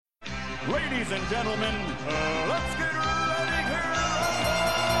Ladies and gentlemen, let's get ready to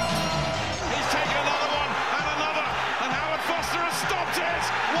rumble! He's taken another one and another, and Howard Foster has stopped it.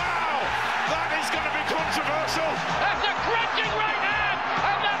 Wow, that is going to be controversial. That's a crunching right hand,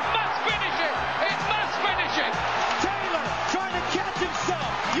 and that must finish it. It must finish it. Taylor trying to catch himself,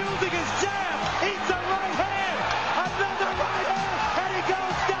 using his jab, eats a right hand, another right hand, and he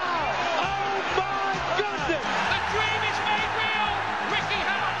goes down. Oh my goodness! The dream is made real. Ricky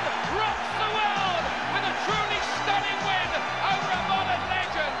Hatton rocks the world with a truly stunning win over a modern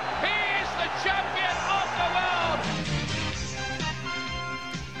legend. He is the champion of the world.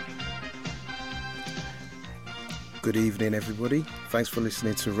 Good evening, everybody. Thanks for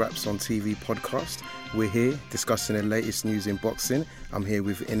listening to Raps on TV podcast. We're here discussing the latest news in boxing. I'm here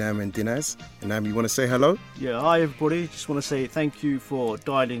with Inam and Dinaz. Inam, you want to say hello? Yeah, hi everybody. Just want to say thank you for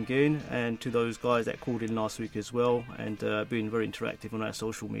dialing in, and to those guys that called in last week as well, and being very interactive on our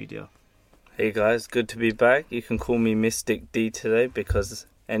social media. Hey guys, good to be back. You can call me Mystic D today because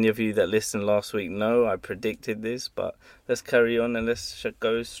any of you that listened last week know I predicted this, but let's carry on and let's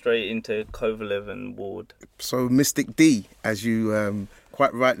go straight into Kovalev and Ward. So, Mystic D, as you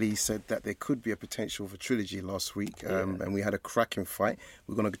quite rightly said that there could be a potential for trilogy last week, and we had a cracking fight.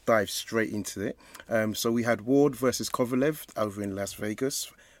 We're going to dive straight into it. So we had Ward versus Kovalev over in Las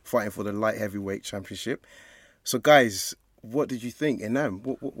Vegas, fighting for the light heavyweight championship. So guys, what did you think? Inam,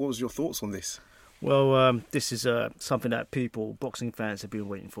 what was your thoughts on this? Well, this is something that boxing fans have been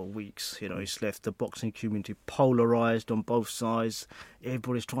waiting for weeks. You know, it's left the boxing community polarised on both sides.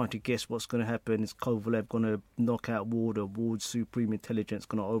 Everybody's trying to guess what's going to happen. Is Kovalev going to knock out Ward, or Ward's supreme intelligence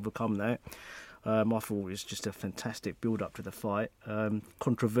going to overcome that? I thought it was just a fantastic build-up to the fight.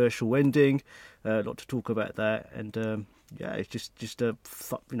 Controversial ending, a lot to talk about that. And, it's just a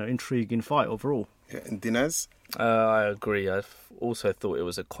intriguing fight overall. Yeah, and Dinaz? I agree. I also thought it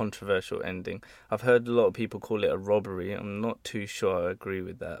was a controversial ending. I've heard a lot of people call it a robbery. I'm not too sure I agree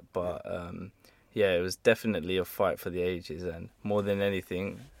with that. But, it was definitely a fight for the ages. And more than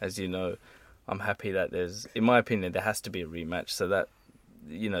anything, as you know, I'm happy that in my opinion, there has to be a rematch. So that,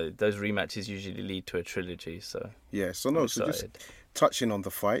 those rematches usually lead to a trilogy. So so just touching on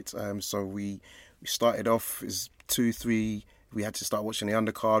the fight. So we started off as 2-3. We had to start watching the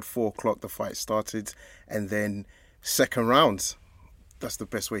undercard. 4:00 the fight started, and then second round. That's the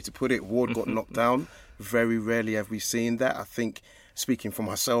best way to put it. Ward got knocked down. Very rarely have we seen that. I think, speaking for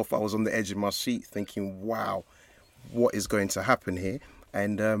myself, I was on the edge of my seat thinking, "Wow, what is going to happen here?"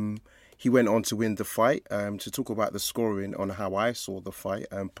 And he went on to win the fight. To talk about the scoring on how I saw the fight,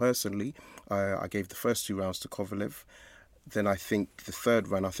 personally, I gave the first 2 rounds to Kovalev. Then I think the third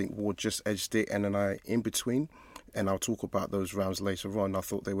round, Ward just edged it, and then in between. And I'll talk about those rounds later on. I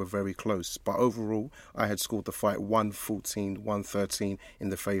thought they were very close. But overall, I had scored the fight 114, 113 in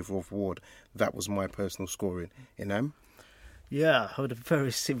the favour of Ward. That was my personal scoring. Inam? Yeah, I had a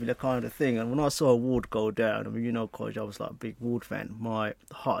very similar kind of thing. And when I saw Ward go down, Coach, I was like a big Ward fan. My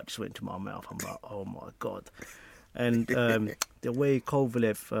heart just went to my mouth. I'm like, oh my God. And the way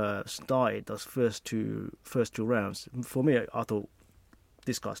Kovalev started those first two rounds, for me, I thought,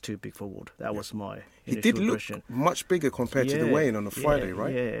 this guy's too big for Ward. That was my initial impression. He did look much bigger compared to the weigh-in on a Friday,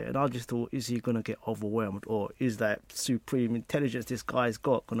 right? Yeah, and I just thought, is he going to get overwhelmed, or is that supreme intelligence this guy's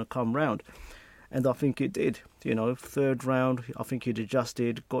got going to come round? And I think it did. Third round, I think he'd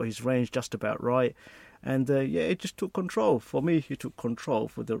adjusted, got his range just about right. And it just took control. For me, he took control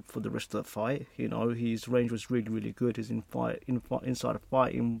for the rest of the fight. His range was really, really good. His inside of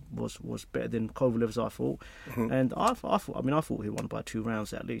fighting was better than Kovalev's, I thought. Mm-hmm. And I thought he won by 2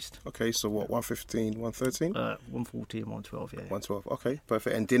 rounds at least. Okay, so what, 115, 113? 114, 112, yeah. 112, okay,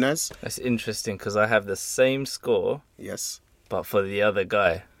 perfect. And Dinaz? That's interesting because I have the same score. Yes. But for the other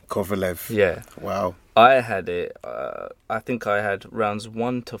guy. Kovalev. Yeah. Wow. I had it, I think I had rounds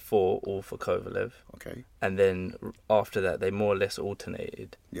 1 to 4 all for Kovalev. Okay. And then after that, they more or less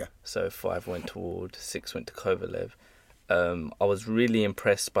alternated. Yeah. So 5 went to Ward, 6 went to Kovalev. I was really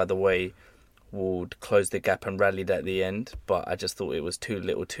impressed by the way Ward closed the gap and rallied at the end, but I just thought it was too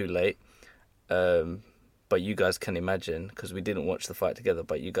little too late. But you guys can imagine, because we didn't watch the fight together,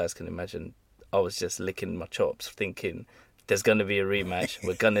 but you guys can imagine I was just licking my chops thinking, there's going to be a rematch.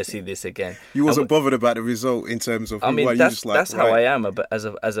 We're going to see this again. You wasn't bothered about the result in terms of... that's how I am as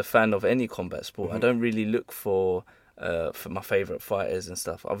a fan of any combat sport. Mm-hmm. I don't really look for my favourite fighters and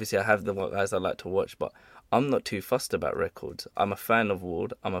stuff. Obviously, I have the guys I like to watch, but I'm not too fussed about records. I'm a fan of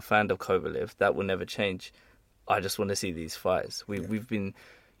Ward. I'm a fan of Kovalev. That will never change. I just want to see these fights. We've been...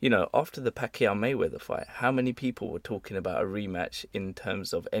 after the Pacquiao-Mayweather fight, how many people were talking about a rematch in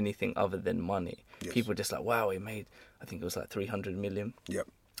terms of anything other than money? Yes. People were just like, wow, he made, I think it was like 300 million. Yep.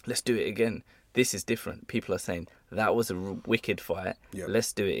 let's do it again. This is different. People are saying that was a wicked fight. Yep.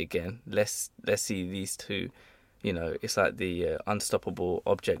 Let's do it again. Let's see these two. You know, it's like the unstoppable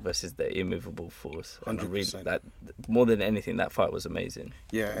object versus the immovable force. 100%. That more than anything, that fight was amazing.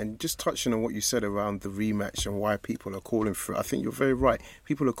 Yeah, and just touching on what you said around the rematch and why people are calling for it, I think you're very right.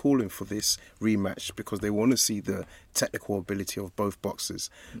 People are calling for this rematch because they want to see the technical ability of both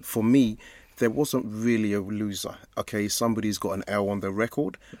boxers. For me, there wasn't really a loser. Okay, somebody's got an L on their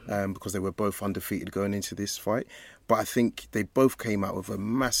record because they were both undefeated going into this fight. But I think they both came out with a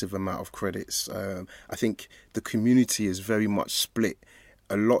massive amount of credits. I think the community is very much split,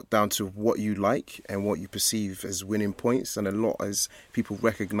 a lot down to what you like and what you perceive as winning points, and a lot as people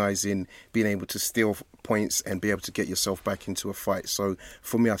recognising being able to steal points and be able to get yourself back into a fight. So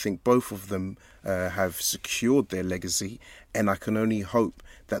for me, I think both of them have secured their legacy, and I can only hope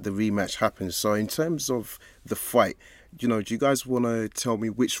that the rematch happens. So in terms of the fight, do you guys want to tell me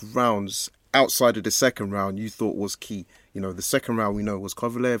which rounds outside of the second round you thought was key? The second round we know was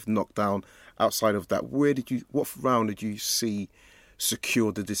Kovalev knockdown. Outside of that, what round did you see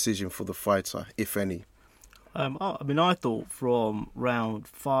secure the decision for the fighter, if any? I thought from round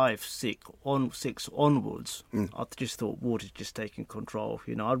 5, 6 onwards, I just thought Ward had just taken control.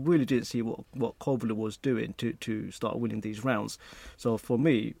 I really didn't see what Kovalev was doing to start winning these rounds. So for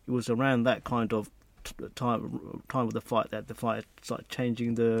me, it was around that kind of time of the fight that the fight started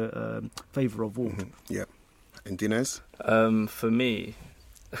changing the favour of Ward. Yeah. And Dinez? For me,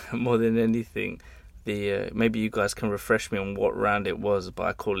 more than anything, maybe you guys can refresh me on what round it was, but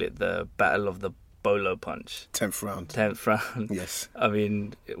I call it the Battle of the Bolo Punch. 10th round. 10th round. Yes. I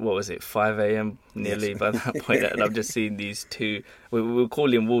mean, what was it, 5 a.m. nearly yes. by that point? And I've just seen these two. We were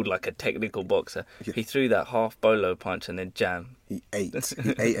calling Ward like a technical boxer. Yeah. He threw that half Bolo Punch and then jam. He ate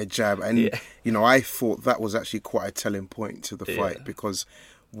a jab. And, I thought that was actually quite a telling point to the fight because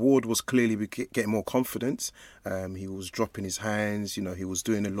Ward was clearly getting more confidence. He was dropping his hands. He was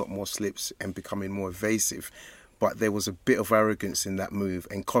doing a lot more slips and becoming more evasive. But there was a bit of arrogance in that move,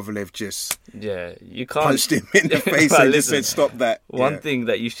 and Kovalev just you can't punched him in the face and just said, "Stop that." One thing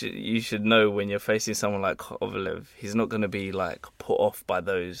that you should know when you're facing someone like Kovalev, he's not going to be like put off by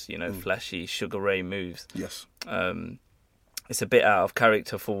those flashy Sugar Ray moves. Yes, it's a bit out of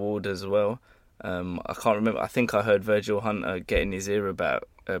character for Ward as well. I can't remember. I think I heard Virgil Hunter get in his ear about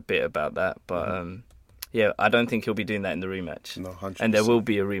that, but. Yeah, I don't think he'll be doing that in the rematch. No, 100%. And there will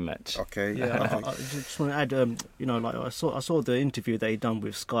be a rematch. Okay. Yeah, I just want to add, I saw the interview that he done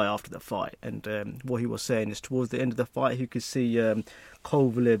with Sky after the fight, and what he was saying is towards the end of the fight, he could see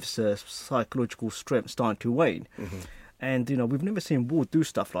Kovalev's psychological strength starting to wane. Mm-hmm. And, we've never seen Ward do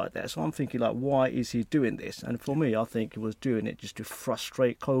stuff like that. So I'm thinking, why is he doing this? And for me, I think he was doing it just to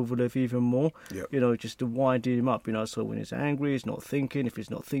frustrate Kovalev even more. Yep. Just to wind him up, So when he's angry, he's not thinking. If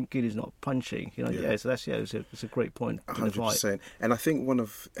he's not thinking, he's not punching. So that's, it's a great point. 100%. And I think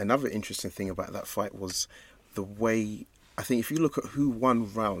another interesting thing about that fight was the way, I think if you look at who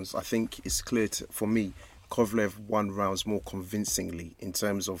won rounds, I think it's clear for me, Kovalev won rounds more convincingly in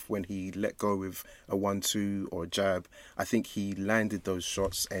terms of when he let go with a 1-2 or a jab. I think he landed those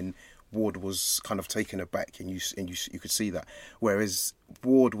shots and Ward was kind of taken aback, and you could see that. Whereas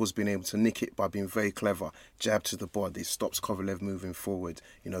Ward was being able to nick it by being very clever, jab to the body, stops Kovalev moving forward.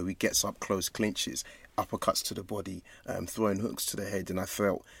 He gets up close, clinches, uppercuts to the body, throwing hooks to the head, and I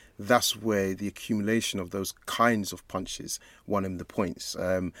felt that's where the accumulation of those kinds of punches won him the points.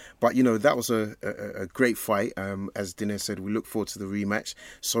 But that was a great fight. As Dinez said, we look forward to the rematch.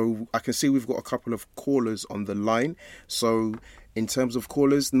 So I can see we've got a couple of callers on the line. So in terms of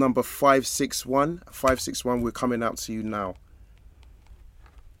callers, number 561, we're coming out to you now.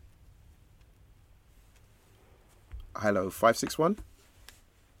 Hello, 561.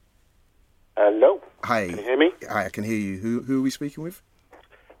 Hello. Hi. Can you hear me? Hi, I can hear you. Who are we speaking with?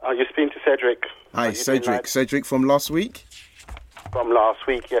 You're speaking to Cedric. Hi, Cedric. Cedric from last week? From last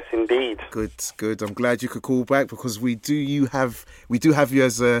week, yes, indeed. Good. I'm glad you could call back because we do have you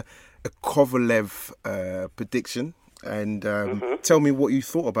as a Kovalev prediction. And tell me what you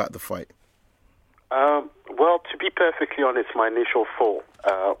thought about the fight. Well, to be perfectly honest, my initial thought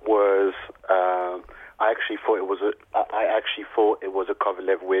was I actually thought it was a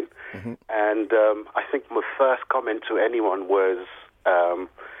Kovalev win, and I think my first comment to anyone was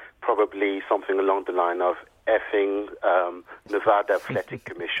probably something along the line of effing Nevada Athletic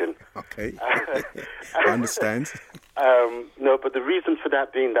Commission. Okay, I understand. No, but the reason for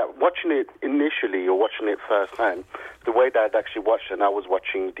that being that watching it initially or watching it firsthand, the way that I'd actually watched it, and I was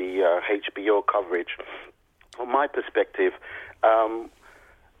watching the HBO coverage, from my perspective,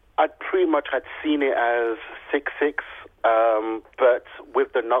 I pretty much had seen it as 6-6 But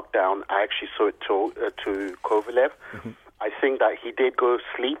with the knockdown, I actually saw it to Kovalev. I think that he did go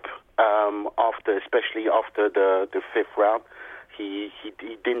sleep especially after the fifth round. He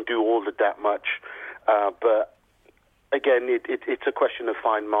didn't do all of that much, but again, it's a question of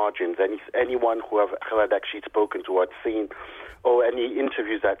fine margins. And anyone who had actually spoken to or had seen, or any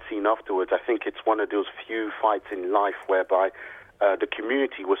interviews I'd seen afterwards, I think it's one of those few fights in life whereby the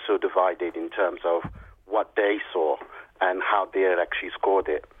community was so divided in terms of what they saw and how they had actually scored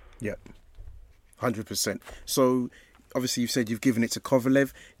it. Yeah, 100%. So, obviously, you've said you've given it to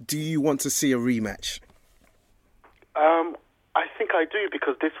Kovalev. Do you want to see a rematch? I think I do,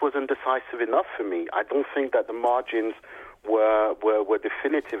 because this wasn't decisive enough for me. I don't think that the margins were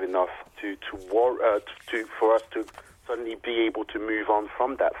definitive enough for us to suddenly be able to move on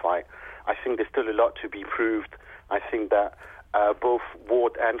from that fight. I think there's still a lot to be proved. I think that both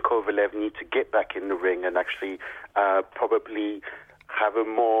Ward and Kovalev need to get back in the ring and actually probably have a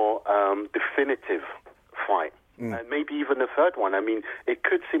more definitive fight. And maybe even a third one. I mean, it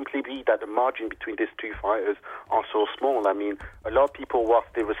could simply be that the margin between these two fighters are so small. I mean, a lot of people, whilst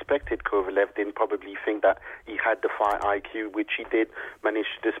they respected Kovalev, didn't probably think that he had the fight IQ, which he did manage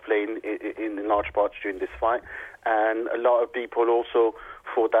to display in large parts during this fight. And a lot of people also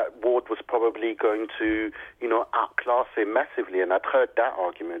thought that Ward was probably going to, outclass him massively. And I'd heard that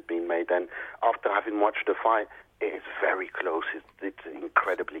argument being made. And after having watched the fight, it is very close. It's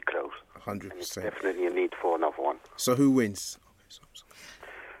incredibly close. 100%. And it's definitely a need for another one. So who wins?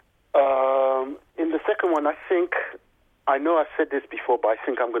 In the second one, I know I've said this before, but I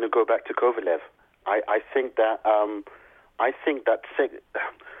think I'm going to go back to Kovalev. I think that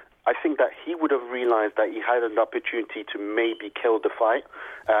he would have realized that he had an opportunity to maybe kill the fight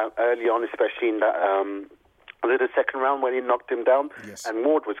early on, especially in that the second round when he knocked him down. Yes. And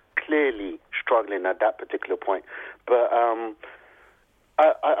Ward was clearly struggling at that particular point. But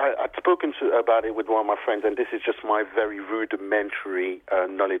I'd spoken about it with one of my friends, and this is just my very rudimentary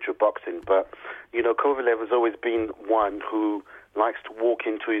knowledge of boxing. But, Kovalev has always been one who likes to walk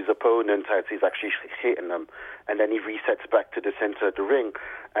into his opponent as he's actually hitting them, and then he resets back to the center of the ring.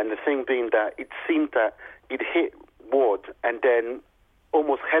 And the thing being that it seemed that he'd hit Ward and then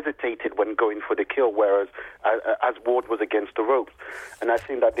almost hesitated when going for the kill, whereas as Ward was against the ropes. And I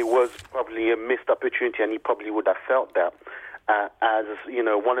think that there was probably a missed opportunity, and he probably would have felt that. As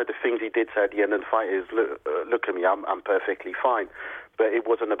one of the things he did say at the end of the fight is, look at me, I'm perfectly fine. But it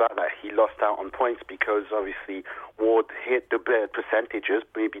wasn't about that. He lost out on points because obviously Ward hit the percentages,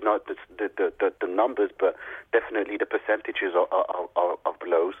 maybe not the numbers, but definitely the percentages of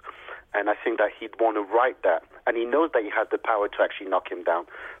blows. And I think that he'd want to right that. And he knows that he has the power to actually knock him down.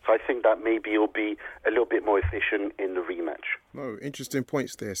 So I think that maybe he'll be a little bit more efficient in the rematch. No, interesting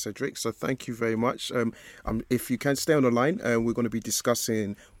points there, Cedric. So thank you very much. If you can stay on the line, we're going to be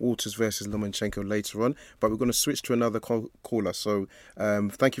discussing Walters versus Lomachenko later on. But we're going to switch to another caller. So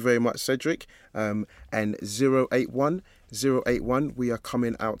thank you very much, Cedric. And 081, we are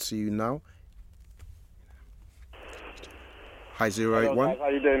coming out to you now. Hi, 081. Hello, guys. How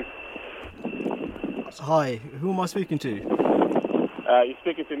you doing? Hi, who am I speaking to? You're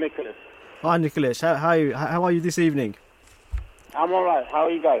speaking to Nicholas. Hi, Nicholas. How are you this evening? I'm all right. How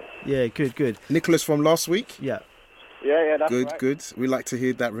are you guys? Yeah, good. Nicholas from last week? Yeah. Yeah, that's good, right. Good. We like to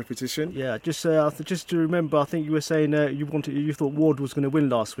hear that repetition. Yeah, just to remember, I think you were saying you thought Ward was going to win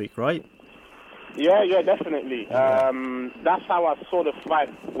last week, right? Yeah, definitely. That's how I saw the fight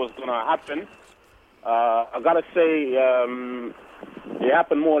was going to happen. I got to say, it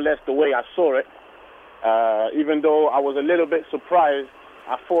happened more or less the way I saw it. Even though I was a little bit surprised,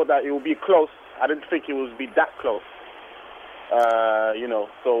 I thought that it would be close. I didn't think it would be that close.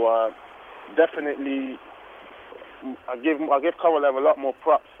 So definitely I give Kovalev a lot more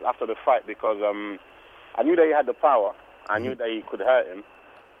props after the fight because I knew that he had the power. I knew that he could hurt him.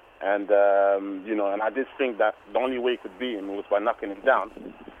 And, and I did think that the only way he could beat him was by knocking him down.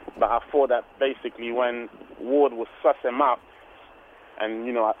 But I thought that basically when Ward would suss him out and,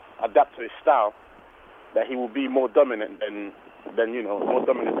 adapt to his style, that he would be more dominant than more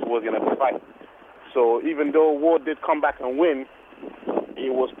dominant towards the end of the fight. So even though Ward did come back and win,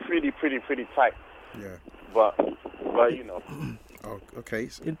 it was pretty tight. Yeah. But Oh, okay.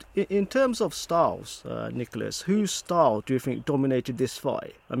 In terms of styles, Nicholas, whose style do you think dominated this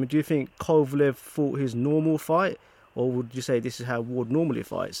fight? I mean, do you think Kovalev fought his normal fight, or would you say this is how Ward normally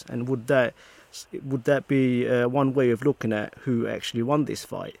fights? And would that be one way of looking at who actually won this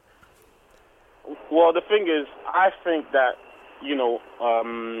fight? Well, the thing is, I think that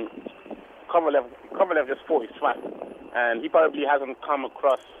Kovalev just fought his fight, and he probably hasn't come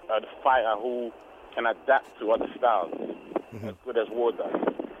across the fighter who can adapt to other styles. as good as Ward does.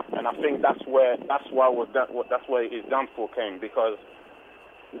 And I think that's where his downfall came, because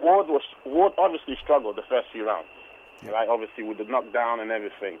Ward obviously struggled the first few rounds, right? Obviously with the knockdown and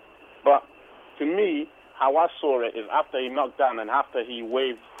everything. But to me, how I saw it is after he knocked down and after he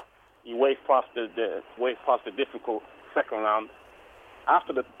waved past the difficult second round.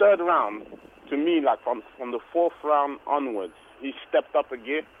 After the third round, to me, like from the fourth round onwards, he stepped up a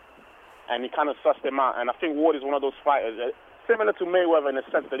gear and he kind of sussed him out. And I think Ward is one of those fighters, similar to Mayweather in the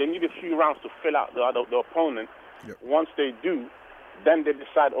sense that they need a few rounds to fill out the opponent. Yep. Once they do, then they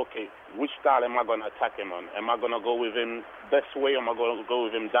decide, okay, which style am I going to attack him on? Am I going to go with him this way, or am I going to go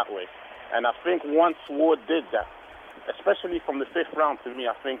with him that way? And I think once Ward did that, especially from the fifth round, to me,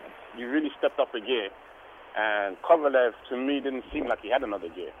 I think he really stepped up a gear. And Kovalev, to me, didn't seem like he had another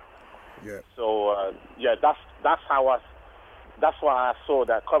gear. Yeah. So that's why I saw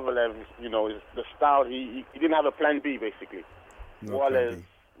that Kovalev, is the style. He didn't have a plan B, basically. No Whereas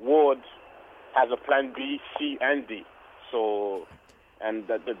Ward has a plan B, C, and D. So, and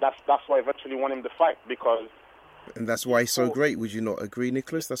that's why I eventually won him the fight, because. And that's why he's so great. Would you not agree,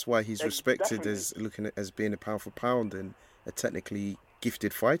 Nicholas? That's why he's respected as being a pound for pound and a technically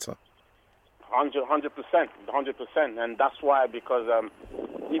gifted fighter. 100%, and that's why, because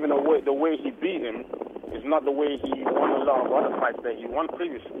even the way he beat him is not the way he won a lot of other fights that he won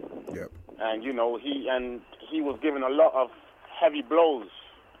previously. Yep. And he was given a lot of heavy blows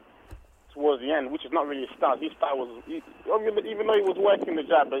towards the end, which is not really his style. His style was, even though he was working the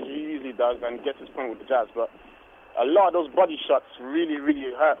jab as he usually does and gets his point with the jabs, but a lot of those body shots really,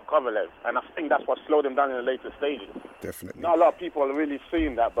 really hurt Kovalev, and I think that's what slowed him down in the later stages. Definitely. Not a lot of people are really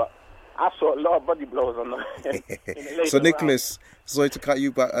seeing that, but I saw a lot of body blows on the in the later So, Nicholas, sorry to cut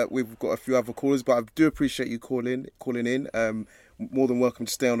you, but we've got a few other callers, but I do appreciate you calling in. More than welcome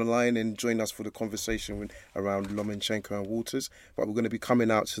to stay on the line and join us for the conversation around Lomachenko and Walters. But we're going to be coming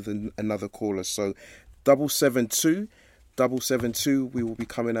out to another caller. So, 772, we will be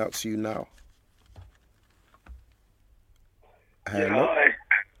coming out to you now. Hello. Yeah, hi.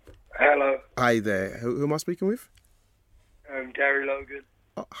 Hello. Hi there. Who am I speaking with? Gary Logan.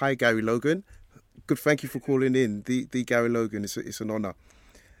 Oh, hi, Gary Logan. Good, thank you for calling in. The Gary Logan, it's an honour.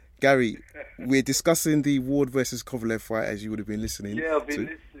 Gary, we're discussing the Ward versus Kovalev fight, as you would have been listening. Yeah, I've been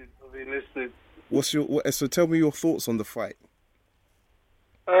listening. So tell me your thoughts on the fight.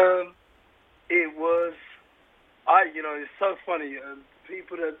 It's so funny.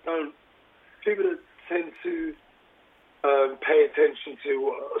 People that tend to pay attention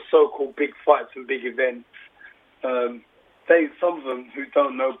to so-called big fights and big events, some of them who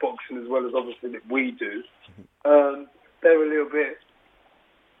don't know boxing as well as obviously that we do, they're a little bit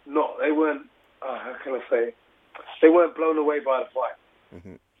they weren't, how can I say, they weren't blown away by the fight.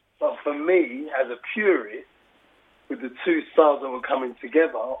 Mm-hmm. But for me, as a purist, with the two styles that were coming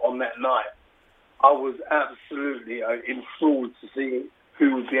together on that night, I was absolutely enthralled to see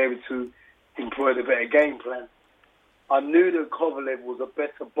who would be able to employ the better game plan. I knew that Kovalev was a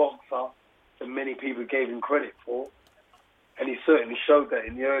better boxer than many people gave him credit for, and he certainly showed that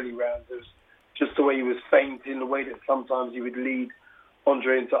in the early rounds. It was just the way he was feinting, the way that sometimes he would lead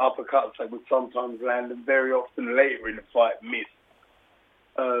Andre into uppercuts that would sometimes land, and very often later in the fight miss.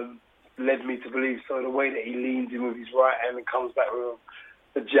 Led me to believe so. The way that he leans in with his right hand and comes back with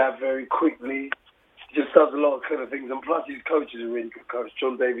a jab very quickly, he just does a lot of clever things. And plus, his coach is a really good coach.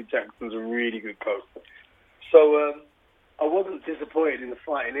 John David Jackson's a really good coach. So I wasn't disappointed in the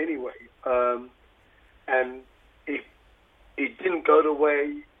fight in any way. And it didn't go the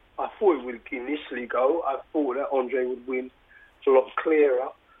way I thought it would initially go. I thought that Andre would win a lot clearer,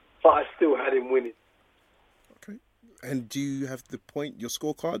 but I still had him winning. Okay. And do you have your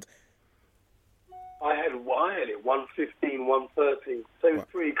scorecard? I had it 115, 113. So it was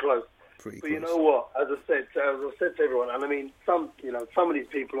pretty close. But you know what? As I said to everyone, and I mean, some of these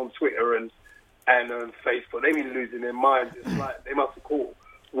people on Twitter and Facebook, they've been losing their minds. It's like they must have caught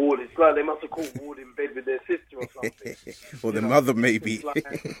Ward. It's like they must have caught Ward in bed with their sister or something. Or the mother, maybe. Like,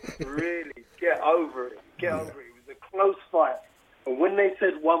 really, get over it. Get over it. It was a close fight. And when they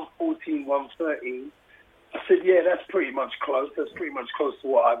said 114, 113, I said, yeah, that's pretty much close. That's pretty much close to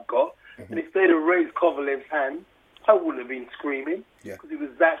what I've got. Mm-hmm. And if they'd have raised Kovalev's hand, I wouldn't have been screaming, because it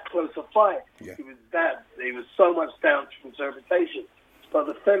was that close a fight. Yeah. It was so much down to interpretation. But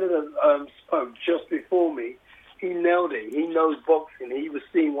the fella that spoke just before me, he nailed it. He knows boxing. He was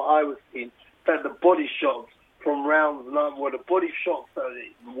seeing what I was seeing, that the body shots from round 9, the body shots that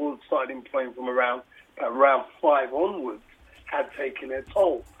the world started playing from around 5 onwards, had taken their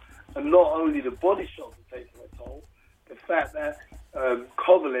toll. And not only the body shots had taken their toll, the fact that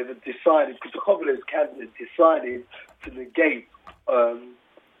Kovalev had decided, because Kovalev's cabinet decided to negate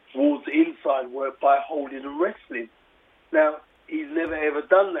Ward's inside work by holding and wrestling. Now, he's never ever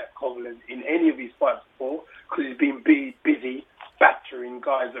done that, Kovalev, in any of his fights before, because he's been busy battering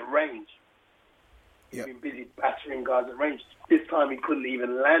guys at range. He's been busy battering guys at range. This time he couldn't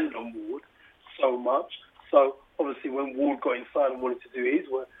even land on Ward so much. So, obviously, when Ward got inside and wanted to do his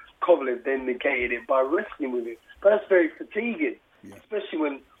work, Kovalev then negated it by wrestling with him. But that's very fatiguing, especially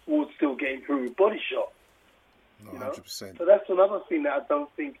when Ward's still getting through with body shot. No, you know? 100%. So that's another thing that I don't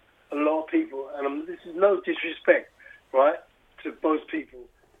think a lot of people, and this is no disrespect, right, to most people.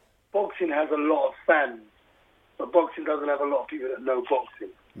 Boxing has a lot of fans, but boxing doesn't have a lot of people that know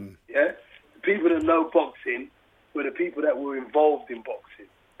boxing. Yeah? The people that know boxing were the people that were involved in boxing.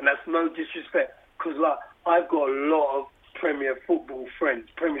 And that's no disrespect, because like, I've got a lot of Premiership football friends.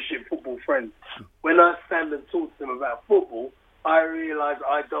 When I stand and talk to them about football, I realise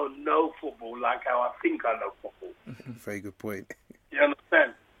I don't know football like how I think I know football. Very good point. You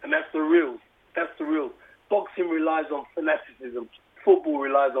understand? And that's the real. Boxing relies on fanaticism. Football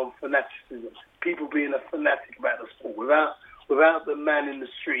relies on fanaticism. People being a fanatic about the sport. Without the man in the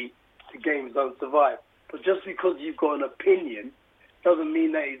street, the games don't survive. But just because you've got an opinion doesn't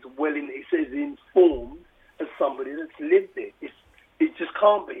mean that it's as informed as somebody that's lived it. It just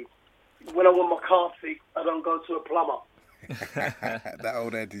can't be. When I want my car fixed, I don't go to a plumber. That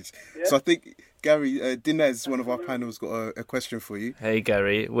old adage. Yeah. So I think, Gary, Dinez, one of our panels, got a question for you. Hey,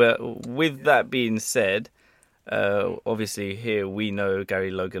 Gary. Well, with that being said, obviously here we know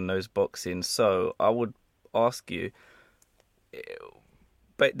Gary Logan knows boxing, so I would ask you,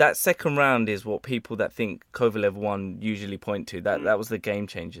 but that second round is what people that think Kovalev won usually point to. That was the game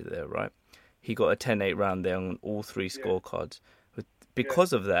changer there, right? He got a 10-8 round there on all three scorecards.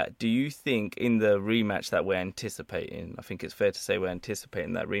 Because of that, do you think in the rematch that we're anticipating, I think it's fair to say we're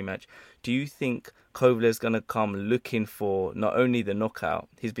anticipating that rematch, do you think Kovalev's going to come looking for not only the knockout,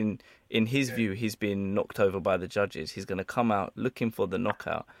 he's been, in his view, he's been knocked over by the judges, he's going to come out looking for the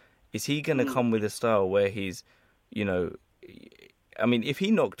knockout. Is he going to come with a style where he's, you know, I mean, if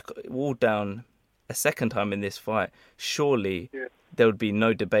he knocked Ward down a second time in this fight, surely there would be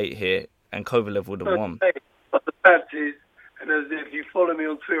no debate here and Kovalev would have won. But the fact is, and as if you follow me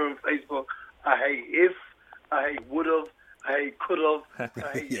on Twitter and Facebook, I hate if, I hate would've, I hate could've, I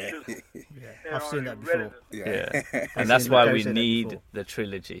hate should've. I've seen that before. Yeah. And that's why we need the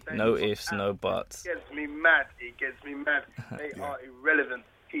trilogy. No ifs, no buts. It gets me mad. They are irrelevant.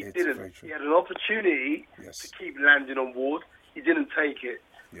 He didn't. He had an opportunity to keep landing on Ward. He didn't take it.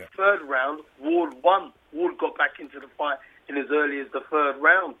 Third round, Ward won. Ward got back into the fight in as early as the third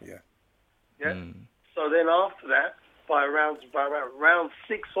round. So then after that, by round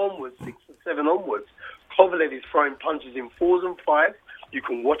 6 onwards, 6 and 7 onwards, Kovalev is throwing punches in 4s and 5s. You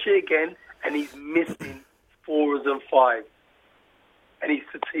can watch it again, and he's missing 4s and 5s. And he's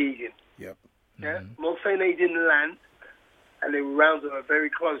fatiguing. I'm not saying that he didn't land, and the rounds are very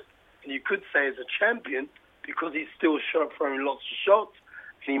close. And you could say as a champion, because he's still throwing lots of shots,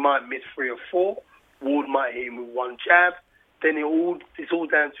 and he might miss 3 or 4, Ward might hit him with one jab, then it's all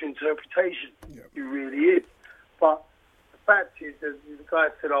down to interpretation. It really is. But the fact is, the guy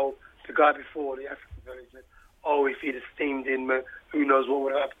said, the guy before, the African guy said, if he'd have steamed in, who knows what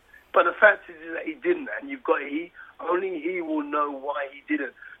would happen. But the fact is that he didn't, and only he will know why he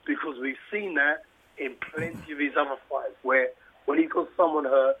didn't, because we've seen that in plenty of his other fights, where when he got someone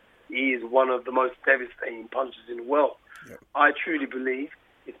hurt, he is one of the most devastating punchers in the world. I truly believe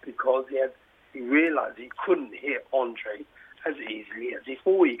it's because he realised he couldn't hit Andre as easily as he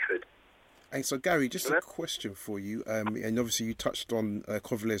thought he could. And so, Gary, just a question for you. And obviously, you touched on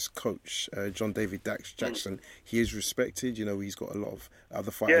Kovalev's coach, John David Jackson. He is respected. You know, he's got a lot of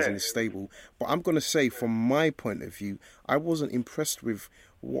other fighters in his stable. But I'm going to say, from my point of view, I wasn't impressed with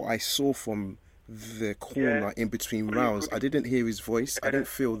what I saw from the corner in between rounds. I didn't hear his voice. I didn't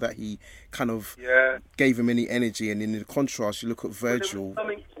feel that he kind of gave him any energy. And in the contrast, you look at Virgil.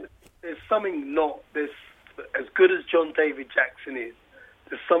 There's something not... As good as John David Jackson is,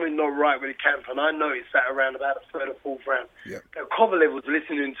 there's something not right with the camp, and I noticed that around about the third or fourth round. Now, Kovalev was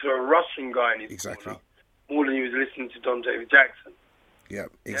listening to a Russian guy in his corner more than he was listening to John David Jackson.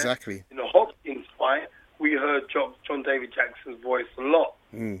 Exactly. In the Hopkins fight, we heard John David Jackson's voice a lot.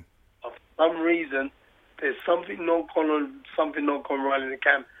 For some reason, there's something not gone right in the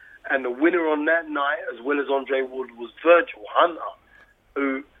camp, and the winner on that night, as well as Andre Ward, was Virgil Hunter,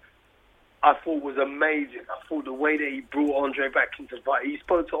 who I thought was amazing. I thought the way that he brought Andre back into the fight, he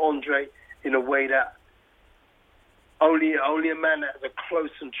spoke to Andre in a way that only a man that has a close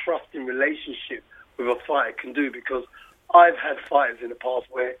and trusting relationship with a fighter can do, because I've had fighters in the past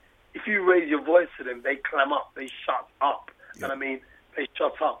where if you raise your voice to them, they clam up, they shut up. Yeah. And I mean, they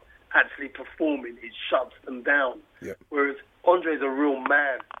shut up. Actually performing, it shuts them down. Yeah. Whereas Andre's a real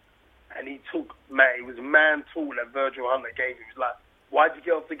man, and he was man tall that Virgil Hunter gave him. He was like, why'd you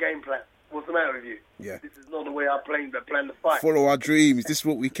get off the game plan? What's the matter with you? Yeah. This is not the way I plan the fight. Follow our dreams. This is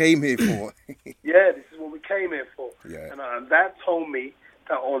what we came here for. Yeah, this is what we came here for. Yeah. And that told me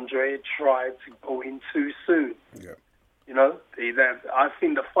that Andre had tried to go in too soon. Yeah. You know, I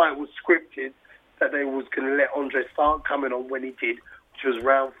think the fight was scripted, that they was going to let Andre start coming on when he did, which was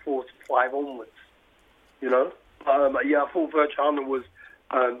round 4 to 5 onwards. You know? I thought Virgil Hunter was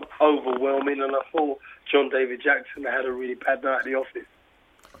overwhelming, and I thought John David Jackson had a really bad night at the office.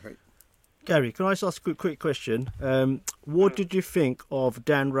 Okay. Gary, can I just ask a quick question? What did you think of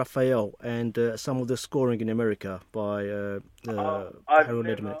Dan Raphael and some of the scoring in America by Harold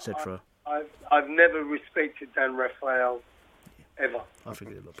Lederman, etc.? I've never respected Dan Raphael ever. I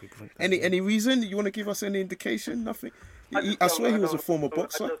think a lot of people think that. Any reason? You want to give us any indication? Nothing. I swear he was a former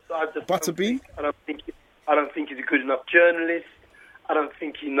boxer. Butterbean. I don't think he's a good enough journalist. I don't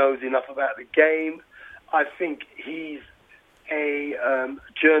think he knows enough about the game. I think he's a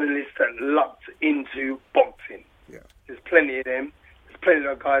journalist that lucked into boxing. Yeah. There's plenty of them. There's plenty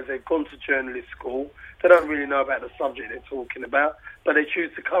of guys that have gone to journalist school. They don't really know about the subject they're talking about, but they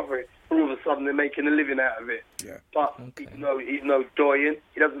choose to cover it. All of a sudden, they're making a living out of it. Yeah. But he's no doyen.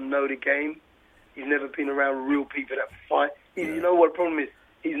 He doesn't know the game. He's never been around real people that fight. You know what the problem is?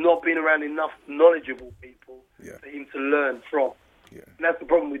 He's not been around enough knowledgeable people for him to learn from. Yeah. And that's the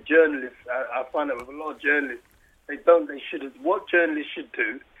problem with journalists. I find that with a lot of journalists. What journalists should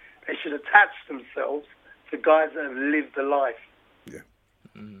do, they should attach themselves to guys that have lived a life. Yeah.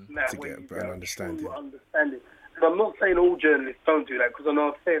 That To way get a you better get understanding. true understanding. And I'm not saying all journalists don't do that, because I know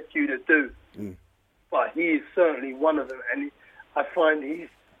a fair few that do. But he is certainly one of them. And I find his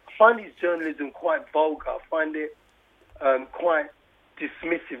journalism quite vulgar. I find it quite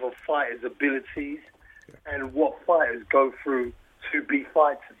dismissive of fighters' abilities and what fighters go through to be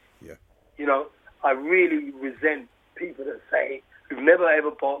fighters. Yeah. You know, I really resent people that say, who've never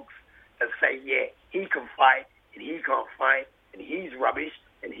ever boxed, that say, yeah, he can fight and he can't fight and he's rubbish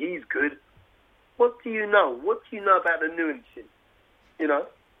and he's good. What do you know? What do you know about the nuances? You know?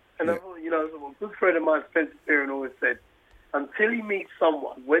 And a good friend of mine, Spencer Fearon, always said, until he meets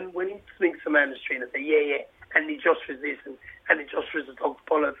someone, when he meets a man in the street and say, yeah, Anthony Joshua's this and Anthony Joshua's a dog's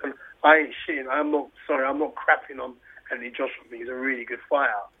bollocks, and I ain't shitting. I'm not crapping on Anthony Joshua. He's a really good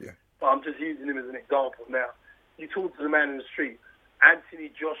fighter. Yeah. But I'm just using him as an example now. You talk to the man in the street, Anthony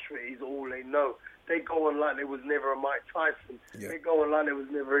Joshua is all they know. They go on like there was never a Mike Tyson. Yeah. They go on like there was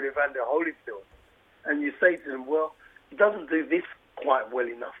never an Evander Holyfield. And you say to them, well, he doesn't do this quite well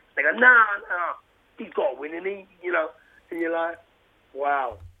enough. They go, no, he's got to win, and and you're like,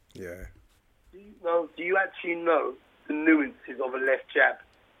 wow. Yeah. Do you actually know the nuances of a left jab?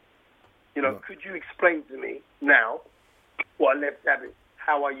 You know, Could you explain to me now what a left jab is,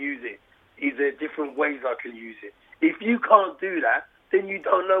 how I use it? Is there different ways I can use it? If you can't do that, then you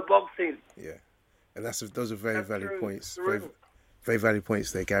don't know boxing. Yeah. And those are very valid true. points. Very valid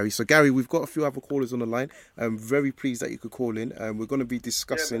points there, Gary. So, Gary, we've got a few other callers on the line. I'm very pleased that you could call in. We're going to be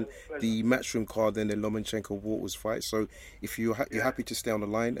discussing the Matchroom card and the Lomachenko-Waters fight. So, if you're happy to stay on the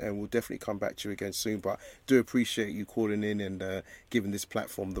line, and we'll definitely come back to you again soon. But do appreciate you calling in and giving this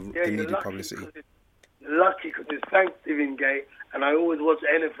platform the needed publicity. Lucky because it's Thanksgiving Day, and I always watch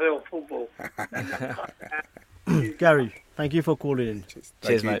NFL football. Gary, thank you for calling in.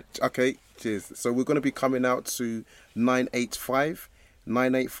 Cheers, mate. Okay, cheers. So we're going to be coming out to 985.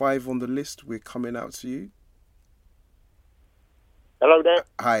 985 on the list. We're coming out to you. Hello there.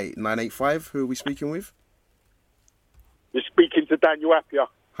 Hi, 985. Who are we speaking with? You're speaking to Daniel Appiah.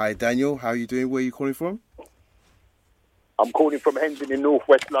 Hi, Daniel. How are you doing? Where are you calling from? I'm calling from Hendon in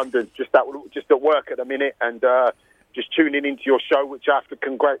northwest London, just at work at the minute, and just tuning into your show, which I have to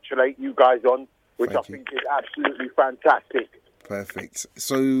congratulate you guys on, which I think is absolutely fantastic. Perfect.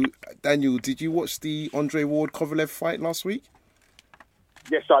 So, Daniel, did you watch the Andre Ward Kovalev fight last week?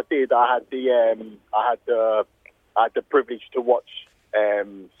 Yes, I did. I had the privilege to watch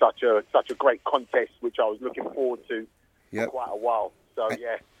such a great contest, which I was looking forward to for quite a while. So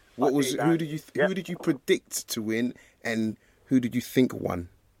yeah. Who did you predict to win, and who did you think won?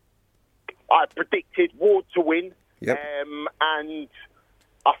 I predicted Ward to win, and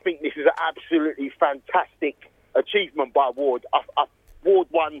I think this is an absolutely fantastic achievement by Ward. Ward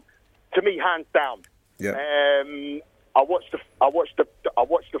won, to me, hands down. Yeah. I watched the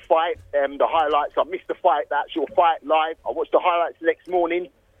fight, the highlights. I missed the fight, the actual fight live. I watched the highlights the next morning,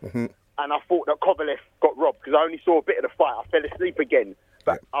 and I thought that Kovalev got robbed because I only saw a bit of the fight. I fell asleep again.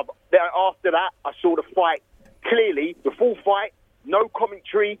 But after that, I saw the fight clearly, the full fight, no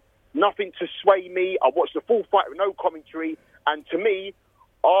commentary, nothing to sway me. I watched the full fight with no commentary. And to me,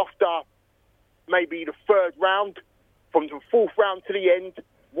 after maybe the third round, from the fourth round to the end,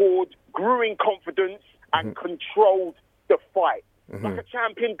 Ward grew in confidence and controlled the fight. Like a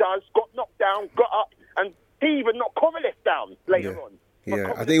champion does, got knocked down, got up, and he even knocked Kovalev down later on.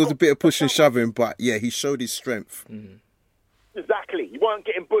 Yeah, I think it was a bit of push and shoving, but yeah, he showed his strength. Exactly. He weren't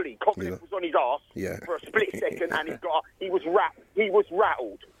getting bullied. Kovalev was on his arse for a split second, and he was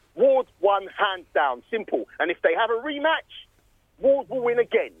rattled. Ward won hands down, simple. And if they have a rematch, Ward will win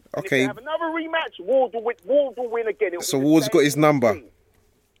again. And if they have another rematch, Ward will win again. So Ward's got his number.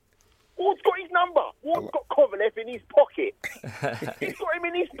 Ward's got his number. Ward's got Kovalev in his pocket. He's got him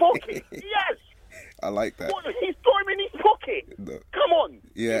in his pocket. Yes. I like that. He's got him in his pocket. No. Come on.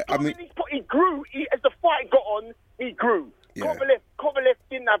 Yeah, he grew. As the fight got on, he grew. Yeah. Kovalev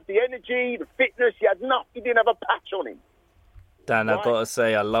didn't have the energy, the fitness. He had nothing. He didn't have a patch on him. Dan, I've got to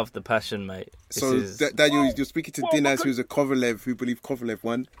say, I love the passion, mate. Daniel, you're speaking to Dinaz, who's a Kovalev, who believe Kovalev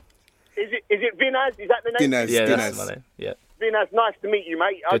won. Is it Vinaz? Is that the name? Dinaz. Yeah, Dinaz. that's my name. Yeah. Vinaz, nice to meet you,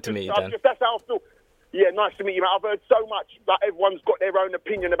 mate. Good to meet you, Dan. That's how I feel. Yeah, nice to meet you, mate. I've heard so much that everyone's got their own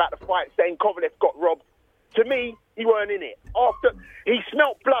opinion about the fight, saying Kovalev got robbed. To me, he weren't in it. After he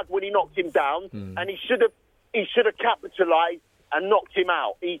smelt blood when he knocked him down, and he should have capitalised and knocked him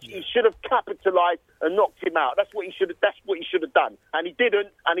out. He should have capitalised and knocked him out. That's what he should have done. And he didn't,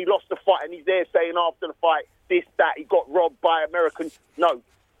 and he lost the fight. And he's there saying after the fight, this, that, he got robbed by Americans. No.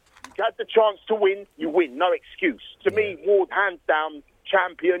 You had the chance to win, you win. No excuse. To me, Ward, hands down,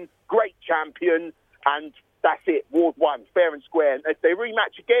 champion, great champion, and that's it. Ward won, fair and square. And if they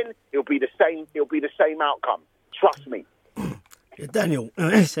rematch again, it'll be the same outcome. Trust me. Daniel,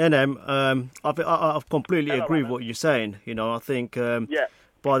 it's NM. I completely agree with what you're saying. You know, I think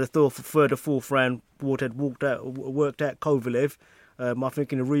by the third or fourth round, Ward had worked out Kovalev. I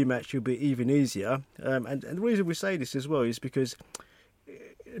think in a rematch it'll be even easier. And the reason we say this as well is because,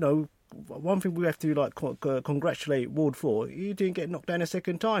 you know, one thing we have to congratulate Ward for, he didn't get knocked down a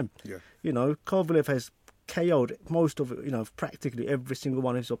second time. Yeah. You know, Kovalev has KO'd most of, practically every single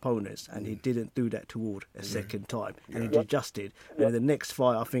one of his opponents, and he didn't do that to Ward a second time, and he adjusted. And in the next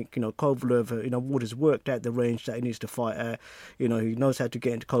fight, I think, Kovalev, Ward has worked out the range that he needs to fight at. He knows how to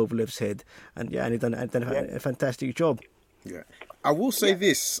get into Kovalev's head, and he done a fantastic job. Yeah, I will say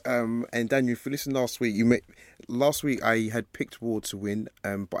this, and Daniel, if you listened last week, last week I had picked Ward to win,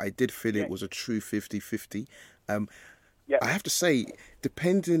 but I did feel it was a true 50-50. I have to say,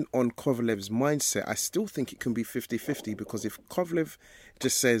 depending on Kovalev's mindset, I still think it can be 50-50, because if Kovalev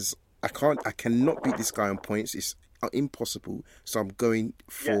just says, I cannot beat this guy on points, it's impossible, so I'm going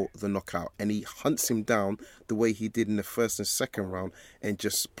for the knockout, and he hunts him down the way he did in the first and second round and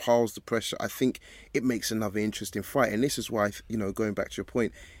just piles the pressure, I think it makes another interesting fight. And this is why, going back to your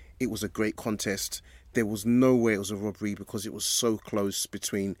point, it was a great contest. There was no way it was a robbery, because it was so close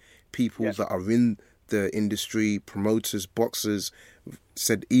between people that are in the industry, promoters, boxers,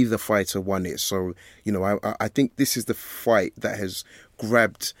 said either fighter won it. So, I think this is the fight that has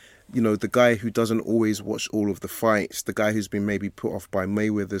grabbed, the guy who doesn't always watch all of the fights, the guy who's been maybe put off by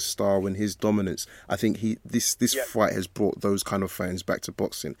Mayweather's style and his dominance. I think this fight has brought those kind of fans back to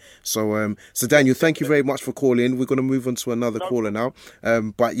boxing. So Daniel, thank you very much for calling. We're going to move on to another caller now.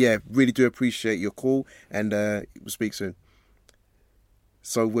 But yeah, really do appreciate your call, and we'll speak soon.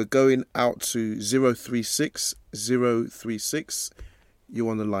 So we're going out to 036. You're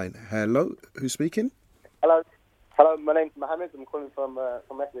on the line. Hello, who's speaking? Hello, my name's Mohammed. I'm calling from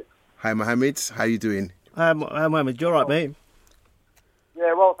Essex. Hi, Mohammed. How you doing? Hi, Mohammed. You all right, mate?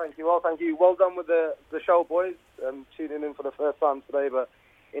 Yeah, well, thank you. Well done with the show, boys. Tuning in for the first time today, but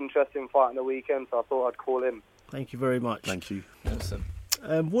interesting fight on the weekend, so I thought I'd call in. Thank you very much. Thank you. Awesome.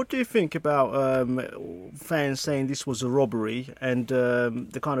 What do you think about fans saying this was a robbery, and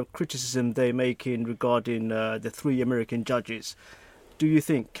the kind of criticism they're making regarding the three American judges? Do you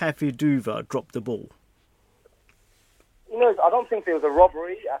think Kathy Duva dropped the ball? I don't think it was a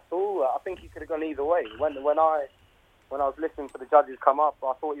robbery at all. I think he could have gone either way. When I was listening to the judges come up,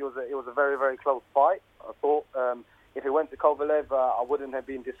 I thought it was a very, very close fight. I thought if it went to Kovalev, I wouldn't have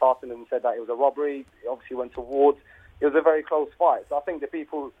been disheartened and said that it was a robbery. It obviously went to Ward. It was a very close fight. So I think the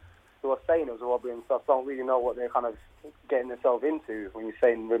people who are saying it was a robbery and stuff don't really know what they're kind of getting themselves into when you're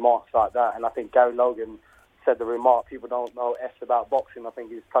saying remarks like that. And I think Gary Logan said the remark, people don't know F about boxing. I think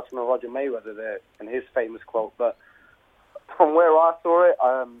he was touching on Roger Mayweather there and his famous quote. But from where I saw it,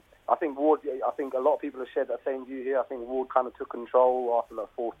 I think Ward, I think a lot of people have shared that same view here. I think Ward kind of took control after the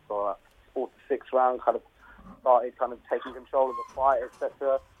fourth to sixth round, kind of started kind of taking control of the fight,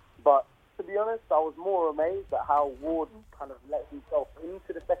 etc. But to be honest, I was more amazed at how Ward kind of let himself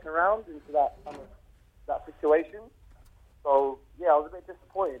into the second round, into that kind of that situation. So yeah, I was a bit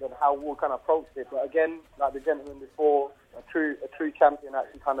disappointed on how Ward kind of approached it. But again, like the gentleman before, a true champion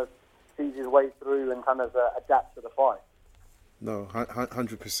actually kind of sees his way through and kind of adapts to the fight. No,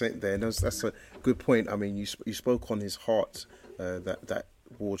 100% there. That's a good point. I mean, you spoke on his heart that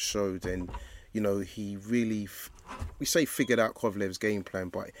Ward showed, and he really, we say figured out Kovalev's game plan,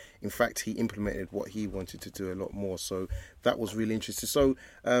 but in fact he implemented what he wanted to do a lot more. So that was really interesting. So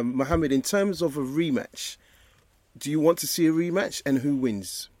Mohammed, in terms of a rematch, do you want to see a rematch, and who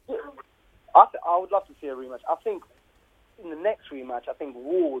wins? I would love to see a rematch. I think in the next rematch, I think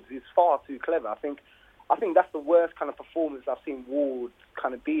Ward is far too clever. I think that's the worst kind of performance I've seen Ward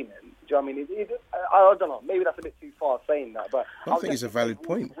kind of been in. Do you know what I mean? I don't know. Maybe that's a bit too far saying that, but I think it's a valid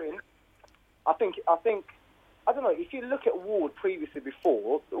point. I think I don't know. If you look at Ward previously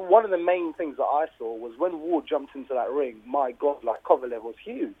before, one of the main things that I saw was when Ward jumped into that ring. My God, like Kovalev was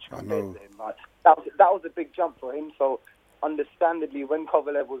huge. I know. Like, that was a big jump for him. So understandably, when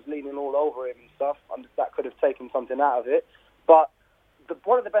Kovalev was leaning all over him and stuff, that could have taken something out of it. But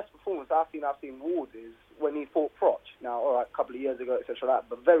one of the best performances I've seen Ward is when he fought Proch. Now, all right, a couple of years ago, etc. Like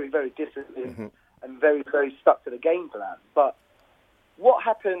but very, very disciplined and very, very stuck to the game plan. But what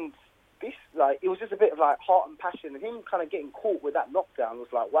happened? It was just a bit of like heart and passion, and him kind of getting caught with that knockdown was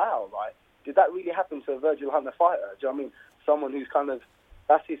like, wow, right? Did that really happen to a Virgil Hunter fighter? Do you know what I mean? Someone who's kind of,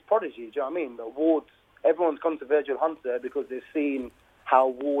 that's his prodigy. Do you know what I mean? The Ward, everyone's gone to Virgil Hunter because they've seen how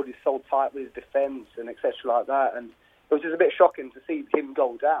Ward is so tight with his defence and etc. like that, and it was just a bit shocking to see him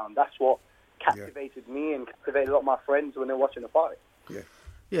go down. That's what captivated me and captivated a lot of my friends when they're watching the fight. Yeah.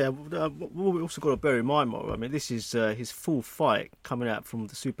 Yeah, we also got to bear in mind, Mo, I mean, this is his full fight coming out from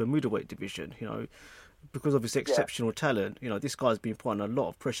the super middleweight division, because of his exceptional talent. This guy's been put under a lot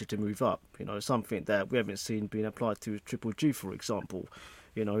of pressure to move up, something that we haven't seen being applied to Triple G, for example,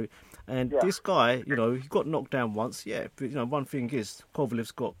 And this guy, he got knocked down once, but, one thing is,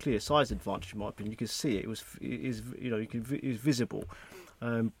 Kovalev's got clear size advantage, in my opinion. You can see it, it was visible.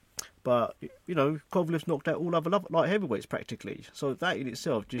 But, Kovalev's knocked out all other light heavyweights practically. So that in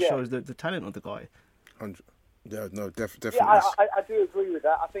itself just shows the talent of the guy. Yeah, no, definitely. Yeah, I do agree with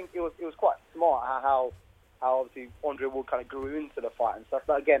that. I think it was quite smart how obviously Andre Ward kind of grew into the fight and stuff.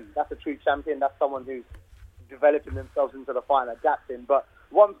 But again, that's a true champion. That's someone who's developing themselves into the fight and adapting. But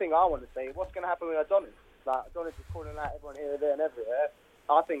one thing I want to say, what's going to happen with Adonis? Like, Adonis is calling out everyone here, there and everywhere.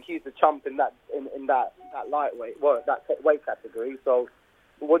 I think he's the chump in that lightweight, that weight category. So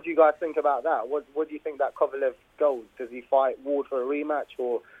what do you guys think about that? What do you think that Kovalev goes? Does he fight Ward for a rematch,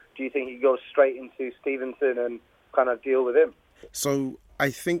 or do you think he goes straight into Stevenson and kind of deal with him? So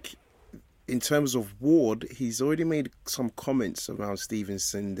I think in terms of Ward, he's already made some comments around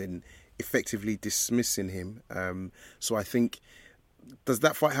Stevenson and effectively dismissing him. So I think, does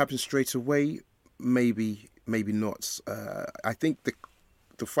that fight happen straight away? Maybe not. I think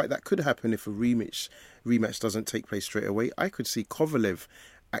the fight that could happen if a rematch doesn't take place straight away, I could see Kovalev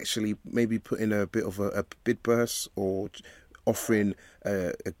actually maybe putting a bit of a bid burst or offering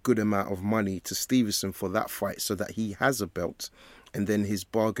a good amount of money to Stevenson for that fight so that he has a belt, and then his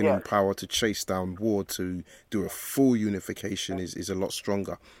bargaining power to chase down Ward to do a full unification is a lot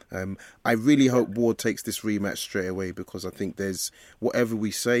stronger. I really hope Ward takes this rematch straight away, because I think there's, whatever we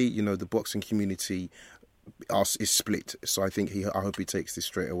say, the boxing community is split. So I hope he takes this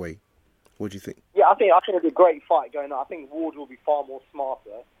straight away. What do you think? Yeah, I think it'll be a great fight going on. I think Ward will be far more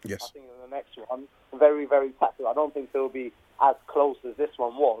smarter. Yes. I think in the next one, very, very tactical. I don't think it'll be as close as this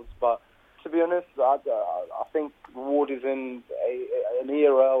one was, but to be honest, I think Ward is in an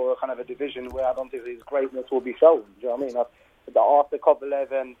era or a kind of a division where I don't think his greatness will be shown. Do you know what I mean? After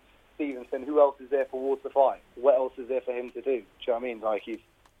Kovalev and Stevenson, who else is there for Ward to fight? What else is there for him to do? Do you know what I mean? Like,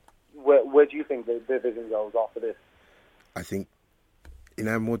 where do you think the division goes after this? I think,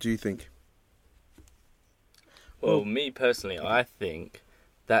 Inam, what do you think? Well, me personally, I think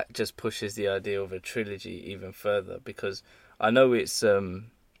that just pushes the idea of a trilogy even further, because I know it's a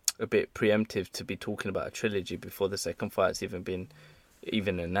bit preemptive to be talking about a trilogy before the second fight's even been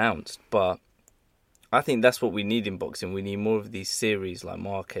announced, but I think that's what we need in boxing. We need more of these series like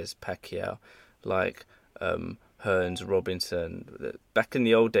Marquez, Pacquiao, like Hearns, Robinson. Back in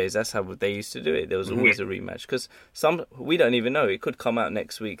the old days, that's how they used to do it. There was always a rematch, because we don't even know. It could come out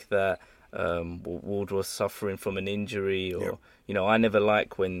next week that Ward was suffering from an injury, or I never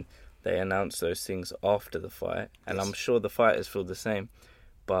like when they announce those things after the fight, and I'm sure the fighters feel the same.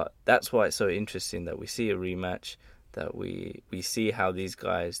 But that's why it's so interesting that we see a rematch, that we see how these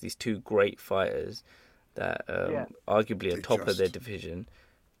guys, these two great fighters, that arguably are top of their division.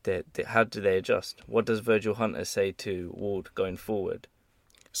 How do they adjust? What does Virgil Hunter say to Ward going forward?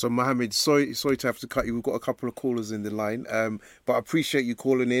 So, Mohammed, sorry to have to cut you. We've got a couple of callers in the line, but I appreciate you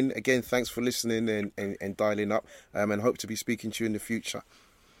calling in. Again, thanks for listening and dialing up, and hope to be speaking to you in the future.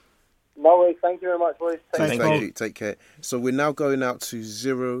 No worries. Thank you very much, boys. Thank you. Take care. So we're now going out to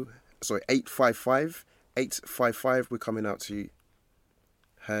 855. We're coming out to you.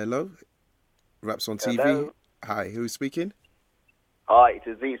 Hello? Raps on TV. Hello. Hi, who's speaking? Hi, it's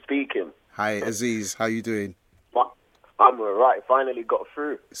Aziz speaking. Hi, Aziz. How you doing? I'm alright. Finally got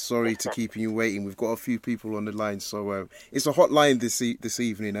through. Sorry to keep you waiting. We've got a few people on the line, so it's a hot line this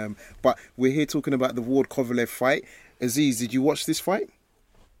evening. But we're here talking about the Ward Kovalev fight. Aziz, did you watch this fight?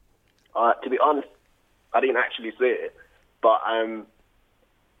 To be honest, I didn't actually see it, but I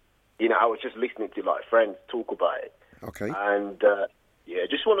was just listening to like friends talk about it. Okay. And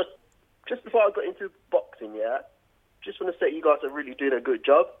just before I got into boxing, just want to say you guys are really doing a good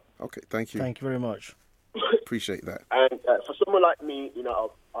job. Okay, thank you. Thank you very much. Appreciate that. And for someone like me, I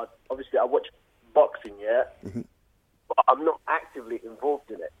obviously I watch boxing, mm-hmm. but I'm not actively involved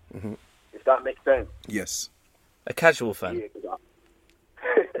in it. Mm-hmm. If that makes sense. Yes. A casual fan. Yeah,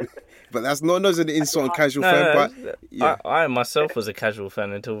 but that's not an insult on casual fan. But yeah. I myself was a casual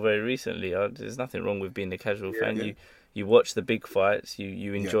fan until very recently. There's nothing wrong with being a casual fan. Yeah. You watch the big fights.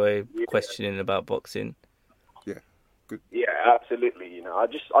 You enjoy questioning about boxing. Yeah. Good. Yeah, absolutely. I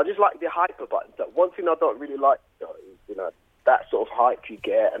just like the hype about it. One thing I don't really like, though, is that sort of hype you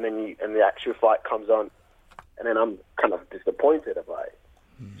get, and then the actual fight comes on, and then I'm kind of disappointed about it.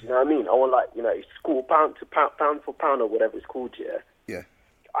 Do you know what I mean? I want it's called pound for pound or whatever it's called. Yeah.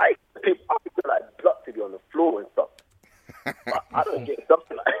 I feel like blood to be on the floor and stuff. But I don't get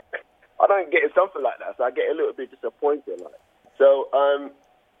something like that. So I get a little bit disappointed. So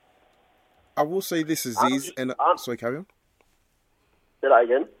I will say this, Aziz, sorry, carry on. Say that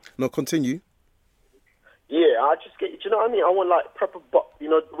again. No, continue. Yeah, I just get. Do you know what I mean? I want like proper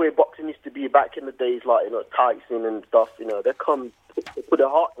the way boxing used to be back in the days, like Tyson and stuff. They put their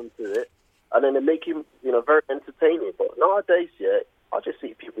heart into it, and then they make him very entertaining. But nowadays, I just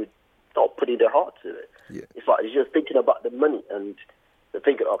see people not putting their heart to it. Yeah. It's like they're just thinking about the money, and they're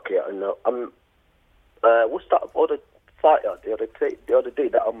thinking, okay, what's that other fighter the other day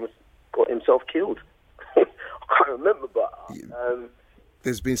that almost got himself killed? I can't remember, but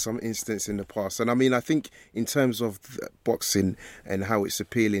there's been some incidents in the past, and I think in terms of boxing and how it's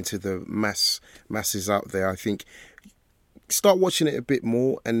appealing to the masses out there, I think start watching it a bit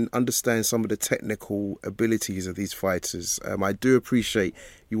more and understand some of the technical abilities of these fighters. I do appreciate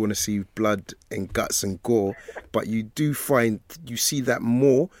you want to see blood and guts and gore, but you do find you see that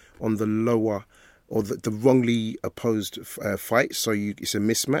more on the lower or the wrongly opposed fight. So it's a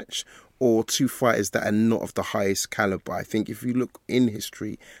mismatch, or two fighters that are not of the highest caliber. I think if you look in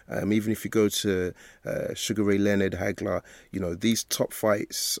history, even if you go to Sugar Ray Leonard, Hagler, these top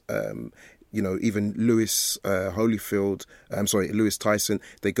fights, even Lewis Tyson,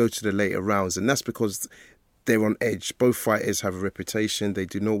 they go to the later rounds, and that's because they're on edge. Both fighters have a reputation. They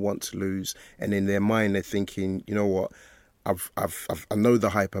do not want to lose, and in their mind, they're thinking, you know what? I know the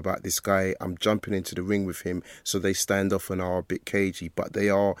hype about this guy. I'm jumping into the ring with him, so they stand off and are a bit cagey, but they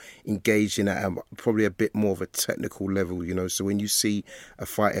are engaging at probably a bit more of a technical level, So when you see a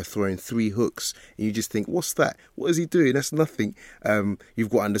fighter throwing 3 hooks, and you just think, what's that? What is he doing? That's nothing.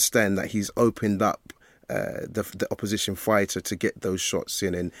 You've got to understand that he's opened up the opposition fighter to get those shots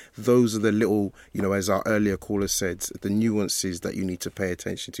in, and those are the little, as our earlier caller said, the nuances that you need to pay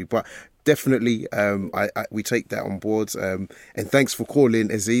attention to. But definitely, we take that on board, and thanks for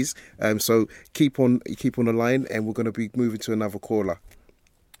calling, Aziz. So keep on the line, and we're going to be moving to another caller.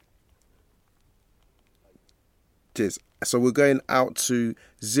 Cheers. So we're going out to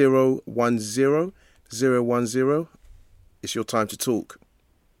 010. 010. It's your time to talk.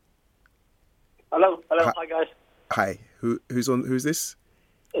 Hello, hi guys. Hi, who's this?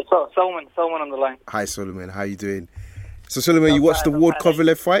 It's Solomon on the line. Hi Solomon, how you doing? So Solomon, you watched the Ward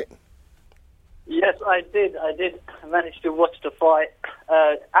Kovalev fight? Yes, I did. I managed to watch the fight.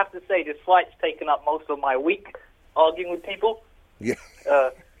 I have to say, this fight's taken up most of my week, arguing with people. Yeah.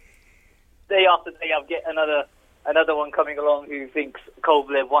 Day after day, I'll get another one coming along who thinks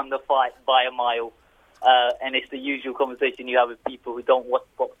Kovalev won the fight by a mile. And it's the usual conversation you have with people who don't watch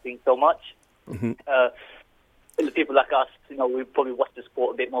boxing so much. Mm-hmm. People like us, we probably watch the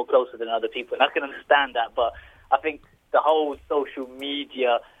sport a bit more closer than other people, and I can understand that. But I think the whole social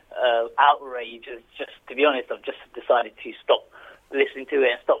media outrage is just, to be honest, I've just decided to stop listening to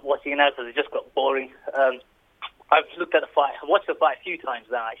it and stop watching it now because it just got boring. I've looked at the fight. I've watched the fight a few times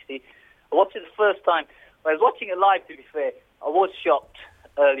now, actually. I watched it the first time. When I was watching it live, to be fair, I was shocked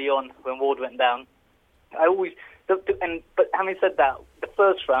early on when Ward went down. But having said that, the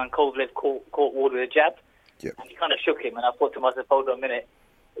first round, Kovalev caught Ward with a jab, and he kind of shook him, and I thought to myself, hold on a minute,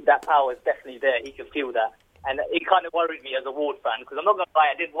 that power is definitely there, he can feel that. And it kind of worried me as a Ward fan, because I'm not going to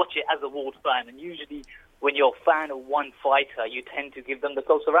lie, I didn't watch it as a Ward fan, and usually when you're a fan of one fighter, you tend to give them the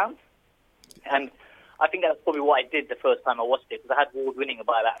closer rounds. And I think that's probably what I did the first time I watched it, because I had Ward winning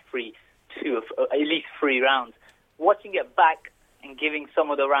by about at least 3 rounds. Watching it back and giving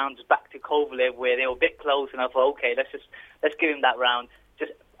some of the rounds back to Kovalev where they were a bit close, and I thought, okay, let's give him that round.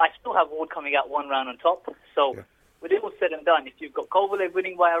 I still have Ward coming out 1 round on top. So with it all said and done, if you've got Kovalev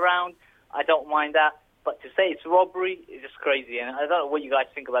winning by a round, I don't mind that. But to say it's robbery is just crazy. And I don't know what you guys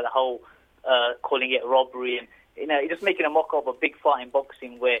think about the whole calling it robbery. And you're just making a mock of a big fight in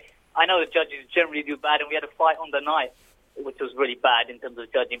boxing where I know the judges generally do bad, and we had a fight on the night which was really bad in terms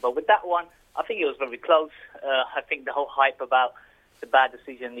of judging. But with that one, I think it was very close. I think the whole hype about the bad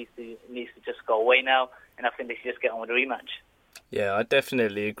decision needs to just go away now, and I think they should just get on with the rematch. Yeah, I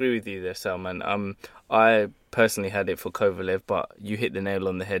definitely agree with you there, Salman. I personally had it for Kovalev, but you hit the nail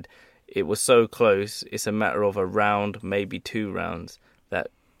on the head. It was so close. It's a matter of a round, maybe 2 rounds, that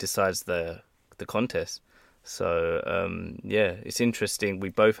decides the contest. So, it's interesting. We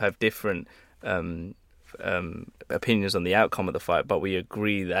both have different opinions on the outcome of the fight, but we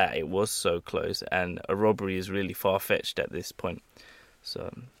agree that it was so close, and a robbery is really far-fetched at this point. So,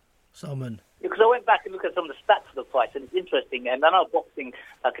 Salman. Because I went back and looked at some of the stats of the fights, and it's interesting. And I know boxing,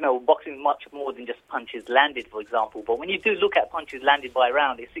 boxing is much more than just punches landed, for example. But when you do look at punches landed by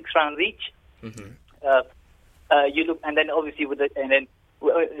round, it's 6 rounds each. Mm-hmm. You look, and then obviously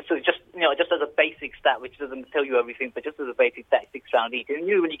so just as a basic stat, which doesn't tell you everything, but just as a basic stat, 6 rounds each. And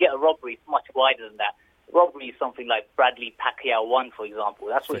when you get a robbery, it's much wider than that. Robbery is something like Bradley Pacquiao won, for example.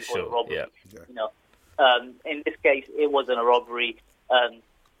 That's what you call a robbery. Yeah. In this case, it wasn't a robbery.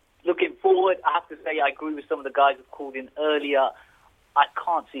 Looking forward, I have to say I agree with some of the guys who called in earlier. I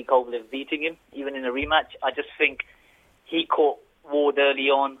can't see Kovalev beating him, even in a rematch. I just think he caught Ward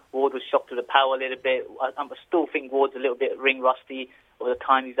early on. Ward was shocked to the power a little bit. I still think Ward's a little bit ring rusty over the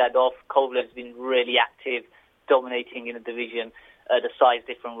time he's had off. Kovalev's been really active, dominating in the division. The size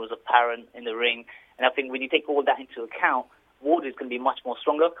difference was apparent in the ring. And I think when you take all that into account, Ward is going to be much more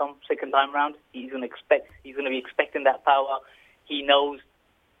stronger come second time round. He's going to be expecting that power. He knows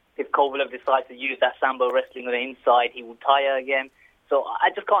if Kovalev decides to use that sambo wrestling on the inside, he will tire again. So I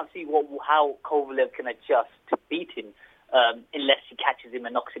just can't see how Kovalev can adjust to beat him unless he catches him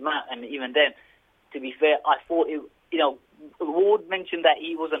and knocks him out. And even then, to be fair, I thought Ward mentioned that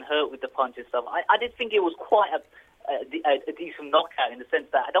he wasn't hurt with the punch and stuff. I did think it was quite a decent knockout in the sense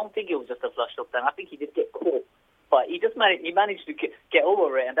that I don't think it was just a flush knockdown. I think he did get caught, but he managed to get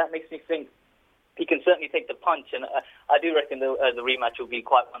over it, and that makes me think he can certainly take the punch. And I do reckon the rematch will be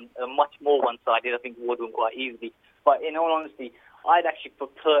much more one-sided. I think Ward won quite easily. But in all honesty, I'd actually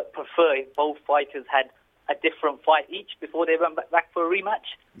prefer if both fighters had a different fight each before they went back for a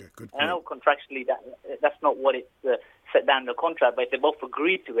rematch. Yeah, good. And I know contractually that's not what it's set down in the contract, but if they both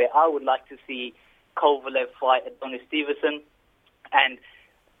agreed to it, I would like to see Kovalev fight Adonis Stevenson, and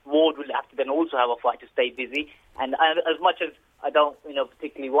Ward will have to then also have a fight to stay busy. And as much as I don't,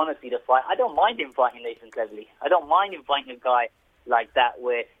 particularly want to see the fight, I don't mind him fighting Nathan Cleverly. I don't mind him fighting a guy like that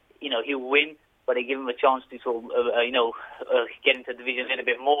where, he'll win, but they give him a chance to sort of, get into the division a little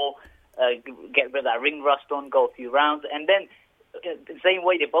bit more, get rid of that ring rust on, go a few rounds, and then the same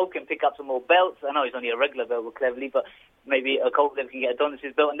way they both can pick up some more belts. I know he's only a regular belt with Cleverly, but maybe Kovalev can get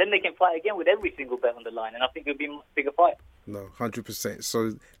Adonis' belt, and then they can fight again with every single belt on the line, and I think it'll be a much bigger fight. No, 100%.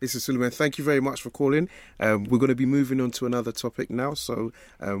 So this is Suleiman. Thank you very much for calling. We're going to be moving on to another topic now, so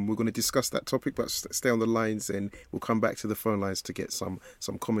we're going to discuss that topic, but stay on the lines, and we'll come back to the phone lines to get some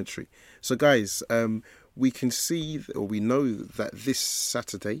commentary. So guys, we can see, or we know that this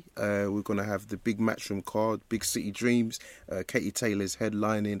Saturday we're going to have the big matchroom card, Big City Dreams. Katie Taylor's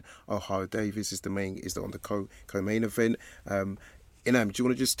headlining. Ohio Davis is on the co-main event. Inam, do you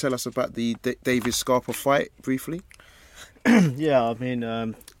want to just tell us about the Davis Scarpa fight briefly? Yeah, I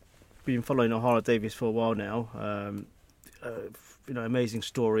mean, been following Ohio Davis for a while now. Amazing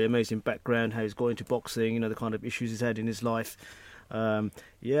story, amazing background, how he's got into boxing, the kind of issues he's had in his life. And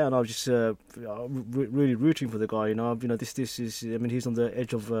I was just really rooting for the guy. This is. I mean, he's on the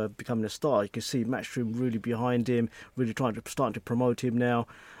edge of becoming a star. You can see Matchroom really behind him, really starting to promote him now.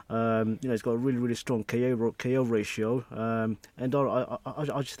 He's got a really strong KO ratio, and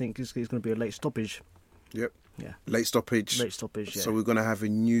I just think it's going to be a late stoppage. Yep. Yeah. Late stoppage. Yeah. So we're going to have a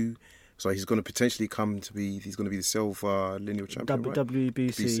new So he's going to potentially he's going to be the silver lineal champion, right?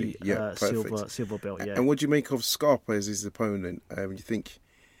 WBC yeah, silver belt, yeah. And what do you make of Scarpa as his opponent? You think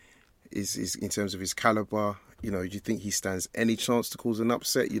is in terms of his caliber, do you think he stands any chance to cause an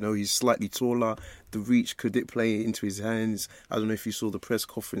upset? He's slightly taller. The reach, could it play into his hands? I don't know if you saw the press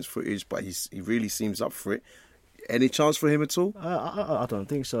conference footage, but he really seems up for it. Any chance for him at all? I don't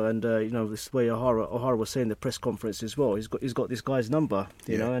think so. And this way O'Hara was saying in the press conference as well. He's got this guy's number,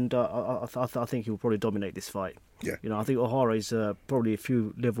 you know, and I think he will probably dominate this fight. Yeah. I think O'Hara is probably a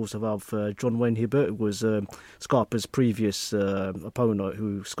few levels above John Wayne Hibbert, who was Scarpa's previous opponent,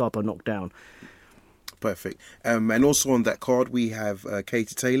 who Scarpa knocked down. Perfect. And also on that card, we have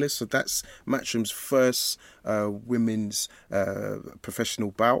Katie Taylor. So that's Matchroom's first women's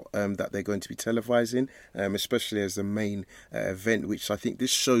professional bout that they're going to be televising, especially as the main event, which I think this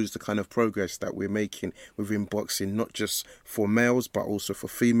shows the kind of progress that we're making within boxing, not just for males, but also for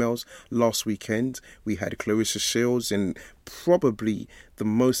females. Last weekend, we had Clarissa Shields in probably the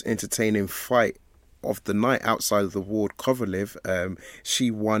most entertaining fight of the night outside of the Ward Kovalev.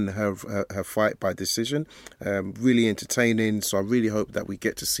 She won her fight by decision. Really entertaining, so I really hope that we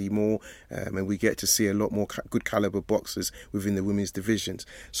get to see more and we get to see a lot more good caliber boxers within the women's divisions.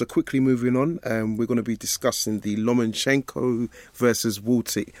 So quickly moving on, we're going to be discussing the Lomachenko versus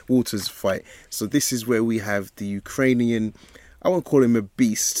Walters fight. So this is where we have the Ukrainian, I won't call him a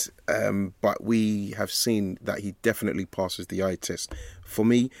beast, but we have seen that he definitely passes the eye test. For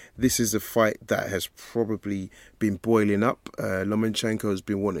me, this is a fight that has probably been boiling up. Lomachenko has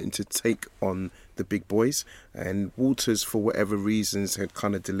been wanting to take on the big boys, and Walters, for whatever reasons, had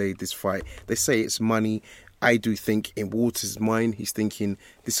kind of delayed this fight. They say it's money. I do think in Walters' mind, he's thinking,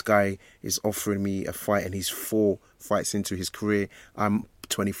 this guy is offering me a fight and he's 4 fights into his career. I'm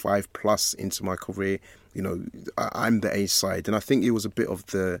 25 plus into my career. I'm the A side. And I think it was a bit of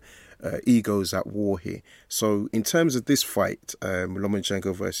the egos at war here. So in terms of this fight,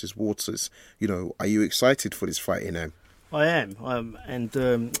 Lomachenko versus Walters, are you excited for this fight, Inam? I am. And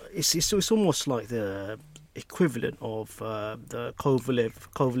it's almost like the equivalent of the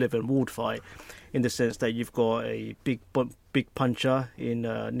Kovalev and Ward fight, in the sense that you've got a big puncher in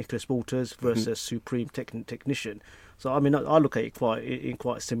Nicholas Walters versus supreme technician. So I look at it in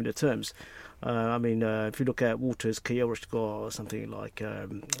quite similar terms. If you look at Walters, KO's got something like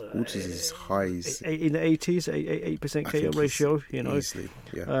Walters is high in the 80s, 8% KO ratio. Easily,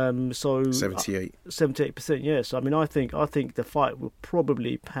 yeah. So 78%. Yes. I think the fight will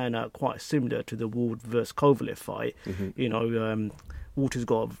probably pan out quite similar to the Ward versus Kovalev fight. Walters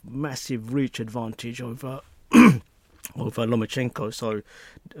got a massive reach advantage over Lomachenko, so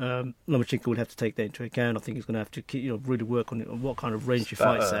Lomachenko would have to take that into account. I think he's going to have to really work on what kind of range he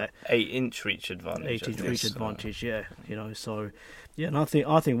fights at. 8-inch reach advantage. 8-inch reach advantage, yeah. So yeah, and I think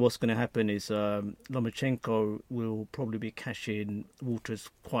what's going to happen is Lomachenko will probably be cashing Walters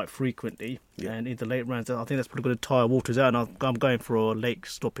quite frequently, and in the late rounds, I think that's probably going to tire Walters out. And I'm going for a late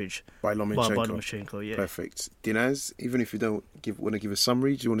stoppage by Lomachenko. Yeah. Perfect. Dinaz, even if you don't want to give a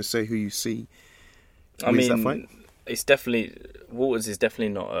summary, do you want to say who you see wins that fight? It's definitely Walters is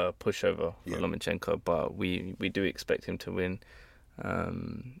definitely not a pushover for Lomachenko, but we do expect him to win.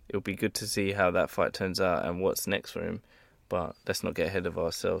 It'll be good to see how that fight turns out and what's next for him. But let's not get ahead of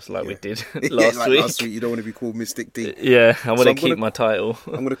ourselves like we did last week. Last week, you don't want to be called Mystic D. Yeah, I want to keep my title.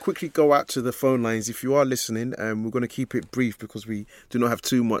 I'm going to quickly go out to the phone lines. If you are listening, we're going to keep it brief because we do not have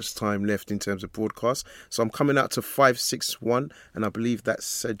too much time left in terms of broadcast. So I'm coming out to 561, and I believe that's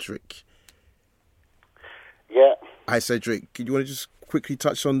Cedric. Yeah. Hi, Cedric. Do you want to just quickly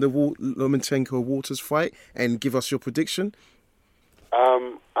touch on the Lomachenko-Walters fight and give us your prediction?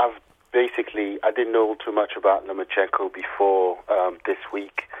 I didn't know too much about Lomachenko before this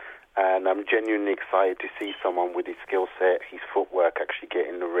week, and I'm genuinely excited to see someone with his skill set, his footwork, actually get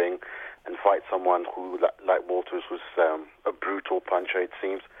in the ring and fight someone who, like Walters, was a brutal puncher, it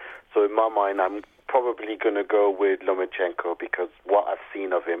seems. So in my mind, I'm probably going to go with Lomachenko because what I've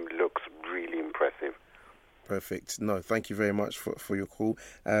seen of him looks really impressive. Perfect. No, thank you very much for your call.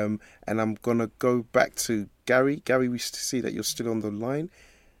 And I'm going to go back to Gary. Gary, we see that you're still on the line.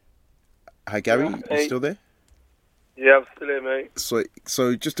 Hi, Gary. Hey. You still there? Yeah, I'm still here, mate.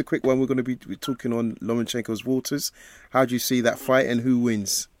 So just a quick one. We're going to be talking on Lomachenko's Walters. How do you see that fight and who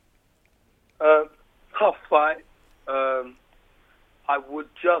wins? Tough fight. I would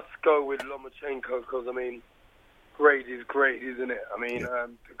just go with Lomachenko because, grade is great, isn't it? The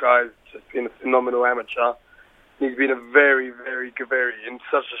guy's just been a phenomenal amateur. He's been a very, very good, in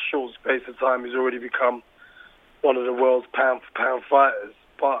such a short space of time, he's already become one of the world's pound-for-pound fighters.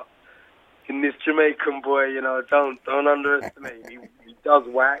 But in this Jamaican boy, don't underestimate him. He does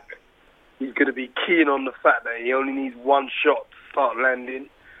whack. he's going to be keen on the fact that he only needs one shot to start landing.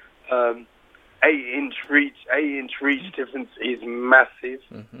 8-inch reach difference is massive,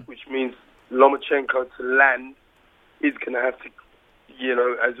 which means Lomachenko to land is going to have to, he's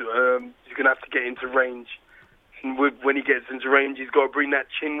going to have to get into range. And when he gets into range, he's got to bring that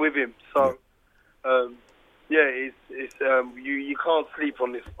chin with him. So, you can't sleep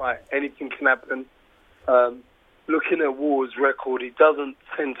on this fight. Anything can happen. Looking at Ward's record, he doesn't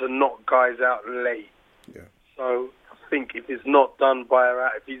tend to knock guys out late. Yeah. So I think if it's not done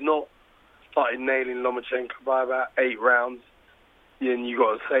if he's not started nailing Lomachenko by about 8 rounds, then you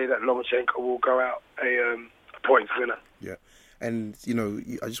got to say that Lomachenko will go out a points winner. Yeah. And,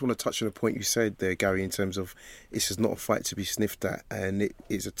 I just want to touch on a point you said there, Gary, in terms of this is not a fight to be sniffed at, and it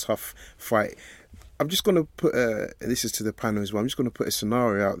is a tough fight. I'm just going to put, this is to the panel as well, I'm just going to put a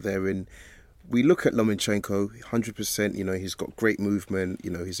scenario out there. And we look at Lomachenko, 100%, he's got great movement,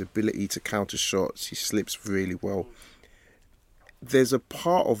 his ability to counter shots, he slips really well. There's a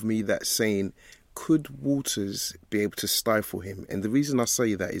part of me that's saying, could Walters be able to stifle him? And the reason I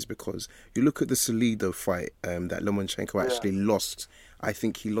say that is because you look at the Salido fight that Lomachenko actually lost. I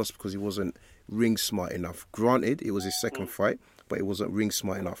think he lost because he wasn't ring smart enough. Granted, it was his second fight, but it wasn't ring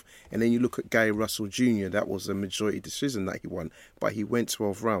smart enough. And then you look at Gary Russell Jr., that was a majority decision that he won, but he went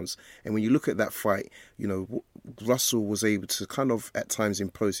 12 rounds. And when you look at that fight, Russell was able to kind of at times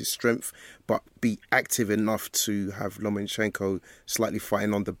impose his strength, but be active enough to have Lomachenko slightly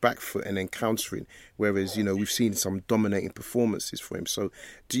fighting on the back foot and then countering. Whereas, we've seen some dominating performances for him. So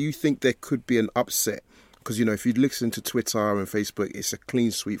do you think there could be an upset? Because, if you listen to Twitter and Facebook, it's a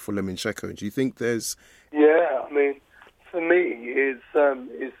clean sweep for Lomachenko. Do you think there's... Yeah, I mean, for me, it's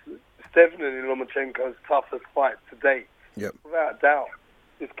definitely Lomachenko's toughest fight to date. Yep. Without a doubt.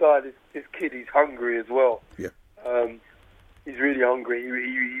 This kid, he's hungry as well. Yeah. He's really hungry.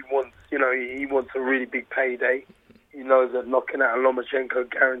 He wants, he wants a really big payday. He knows that knocking out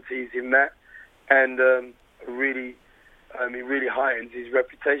Lomachenko guarantees him that, and he really heightens his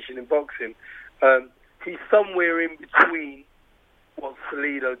reputation in boxing. He's somewhere in between what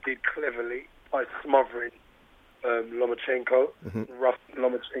Salido did cleverly by smothering Lomachenko, roughing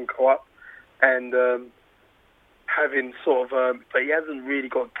Lomachenko up, and having sort of, but he hasn't really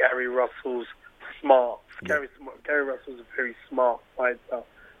got Gary Russell's smarts. Gary Russell's a very smart fighter.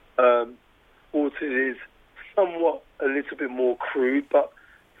 Walters is somewhat a little bit more crude, but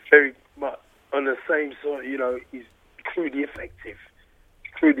very much on the same sort. He's crudely effective.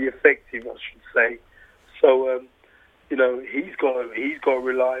 I should say. So, he's got to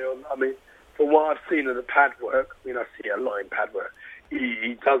rely on. I mean, from what I've seen of the pad work, I see a lot in pad work.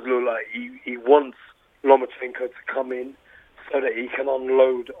 He does look like he wants Lomachenko to come in so that he can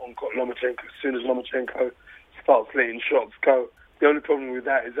unload on Lomachenko as soon as Lomachenko starts letting shots go. The only problem with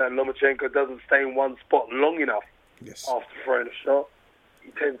that is that Lomachenko doesn't stay in one spot long enough after throwing a shot.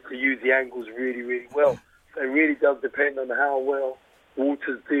 He tends to use the angles really, really well. So it really does depend on how well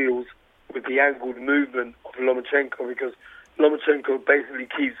Walters deals with the angled movement of Lomachenko, because Lomachenko basically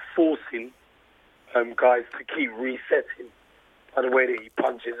keeps forcing guys to keep resetting by the way that he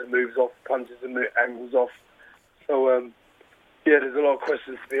punches and moves off, angles off. So, there's a lot of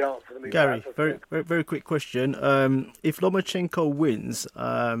questions to be answered. Gary, very, very, very quick question. If Lomachenko wins,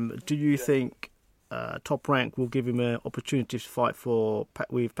 do you think Top Rank will give him an opportunity to fight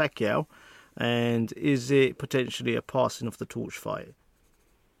with Pacquiao? And is it potentially a passing of the torch fight?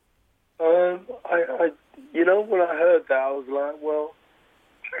 When I heard that, I was like, well,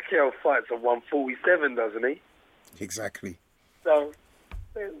 Pacquiao fights at 147, doesn't he? Exactly. So,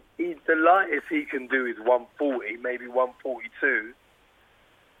 the lightest he can do is 140, maybe 142.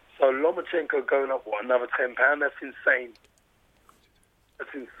 So Lomachenko going up, another £10? That's insane.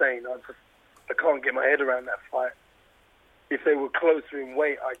 I can't get my head around that fight. If they were closer in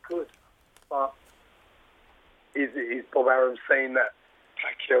weight, I could. But is Bob Arum saying that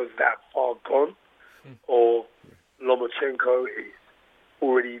Pacquiao's that far gone? Or Lomachenko is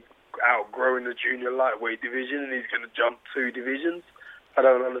already outgrowing the junior lightweight division and he's going to jump 2 divisions? I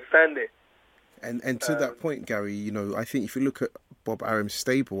don't understand it. And to that point, Gary, I think if you look at Bob Arum's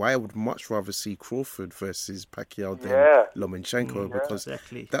stable, I would much rather see Crawford versus Pacquiao than Lomachenko, because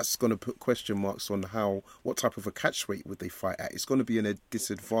that's going to put question marks on what type of a catch weight would they fight at. It's going to be a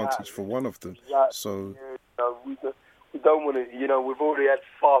disadvantage for one of them. So we don't want to. We've already had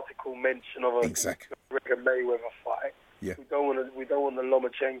farcical mention of a McGregor Mayweather fight. Yeah. We don't want the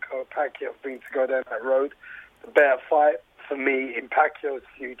Lomachenko Pacquiao thing to go down that road. The better fight for me in Pacquiao's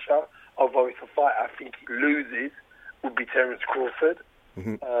future, although it's a fight I think he loses, would be Terence Crawford.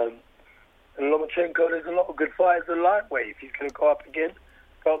 Mm-hmm. And Lomachenko, there's a lot of good fighters at lightweight if he's going to go up again.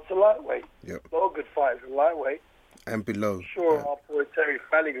 belt to lightweight. Yep. A lot of good fighters in lightweight. And below. I'm sure our boy Terry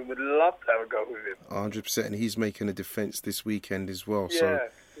Flanagan would love to have a go with him. 100%, and he's making a defence this weekend as well. Yeah.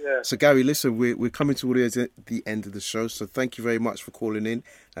 So Gary, listen, we're coming towards the end of the show, so thank you very much for calling in,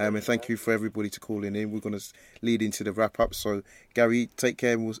 and thank you for everybody to calling in. We're going to lead into the wrap-up, so Gary, take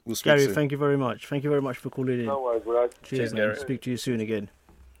care, and we'll speak Gary, soon. thank you very much. Thank you very much for calling in. No worries, guys. Cheers, man. Speak to you soon again.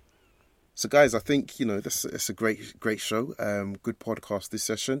 So guys, I think, it's a great show, good podcast this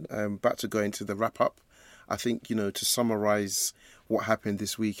session. Back to go into the wrap-up. I think, to summarise what happened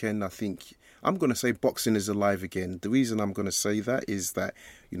this weekend, I think I'm going to say boxing is alive again. The reason I'm going to say that is that,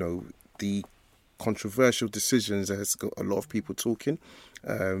 the controversial decisions has got a lot of people talking.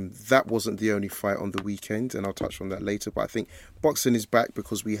 That wasn't the only fight on the weekend, and I'll touch on that later. But I think boxing is back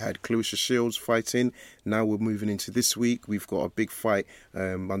because we had Clarissa Shields fighting. Now we're moving into this week. We've got a big fight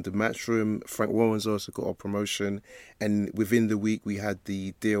under Matchroom. Frank Warren's also got a promotion. And within the week, we had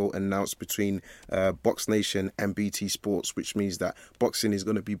the deal announced between Box Nation and BT Sports, which means that boxing is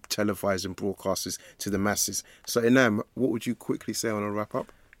going to be televised and broadcasted to the masses. So, Inam, what would you quickly say on a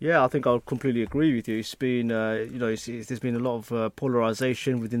wrap-up? Yeah, I think I'll completely agree with you. It's been, there's been a lot of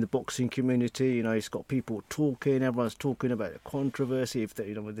polarisation within the boxing community. It's got people talking. Everyone's talking about the controversy. If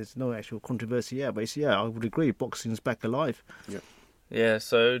there's no actual controversy, but I would agree. Boxing's back alive. Yeah.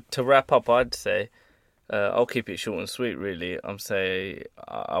 So to wrap up, I'd say I'll keep it short and sweet. Really, I'm saying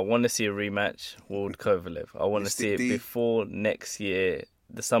I want to see a rematch with Kovalev. I want to see it before next year,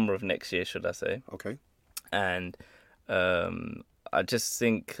 the summer of next year, should I say? Okay. And I just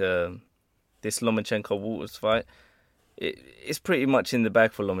think this Lomachenko-Walters fight, it's pretty much in the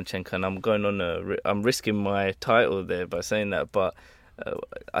bag for Lomachenko, and I'm risking my title there by saying that, but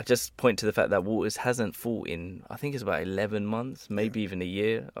I just point to the fact that Walters hasn't fought in, I think it's about 11 months, maybe even a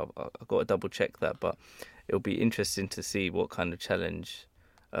year. I've got to double check that, but it'll be interesting to see what kind of challenge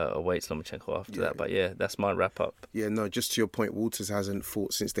awaits Lomachenko after that. But that's my wrap up. Yeah, no, just to your point, Walters hasn't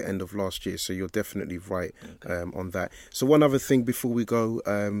fought since the end of last year, so you're definitely right on that. So one other thing before we go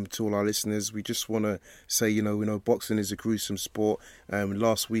to all our listeners, we just want to say, we know boxing is a gruesome sport.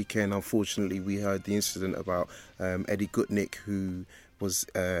 Last weekend, unfortunately, we heard the incident about Eddie Gutnick, who was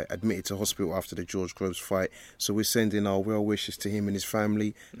admitted to hospital after the George Groves fight. So we're sending our well wishes to him and his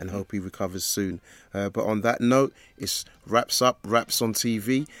family and hope he recovers soon. But on that note, it's Wraps on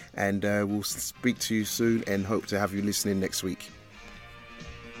TV, and we'll speak to you soon and hope to have you listening next week.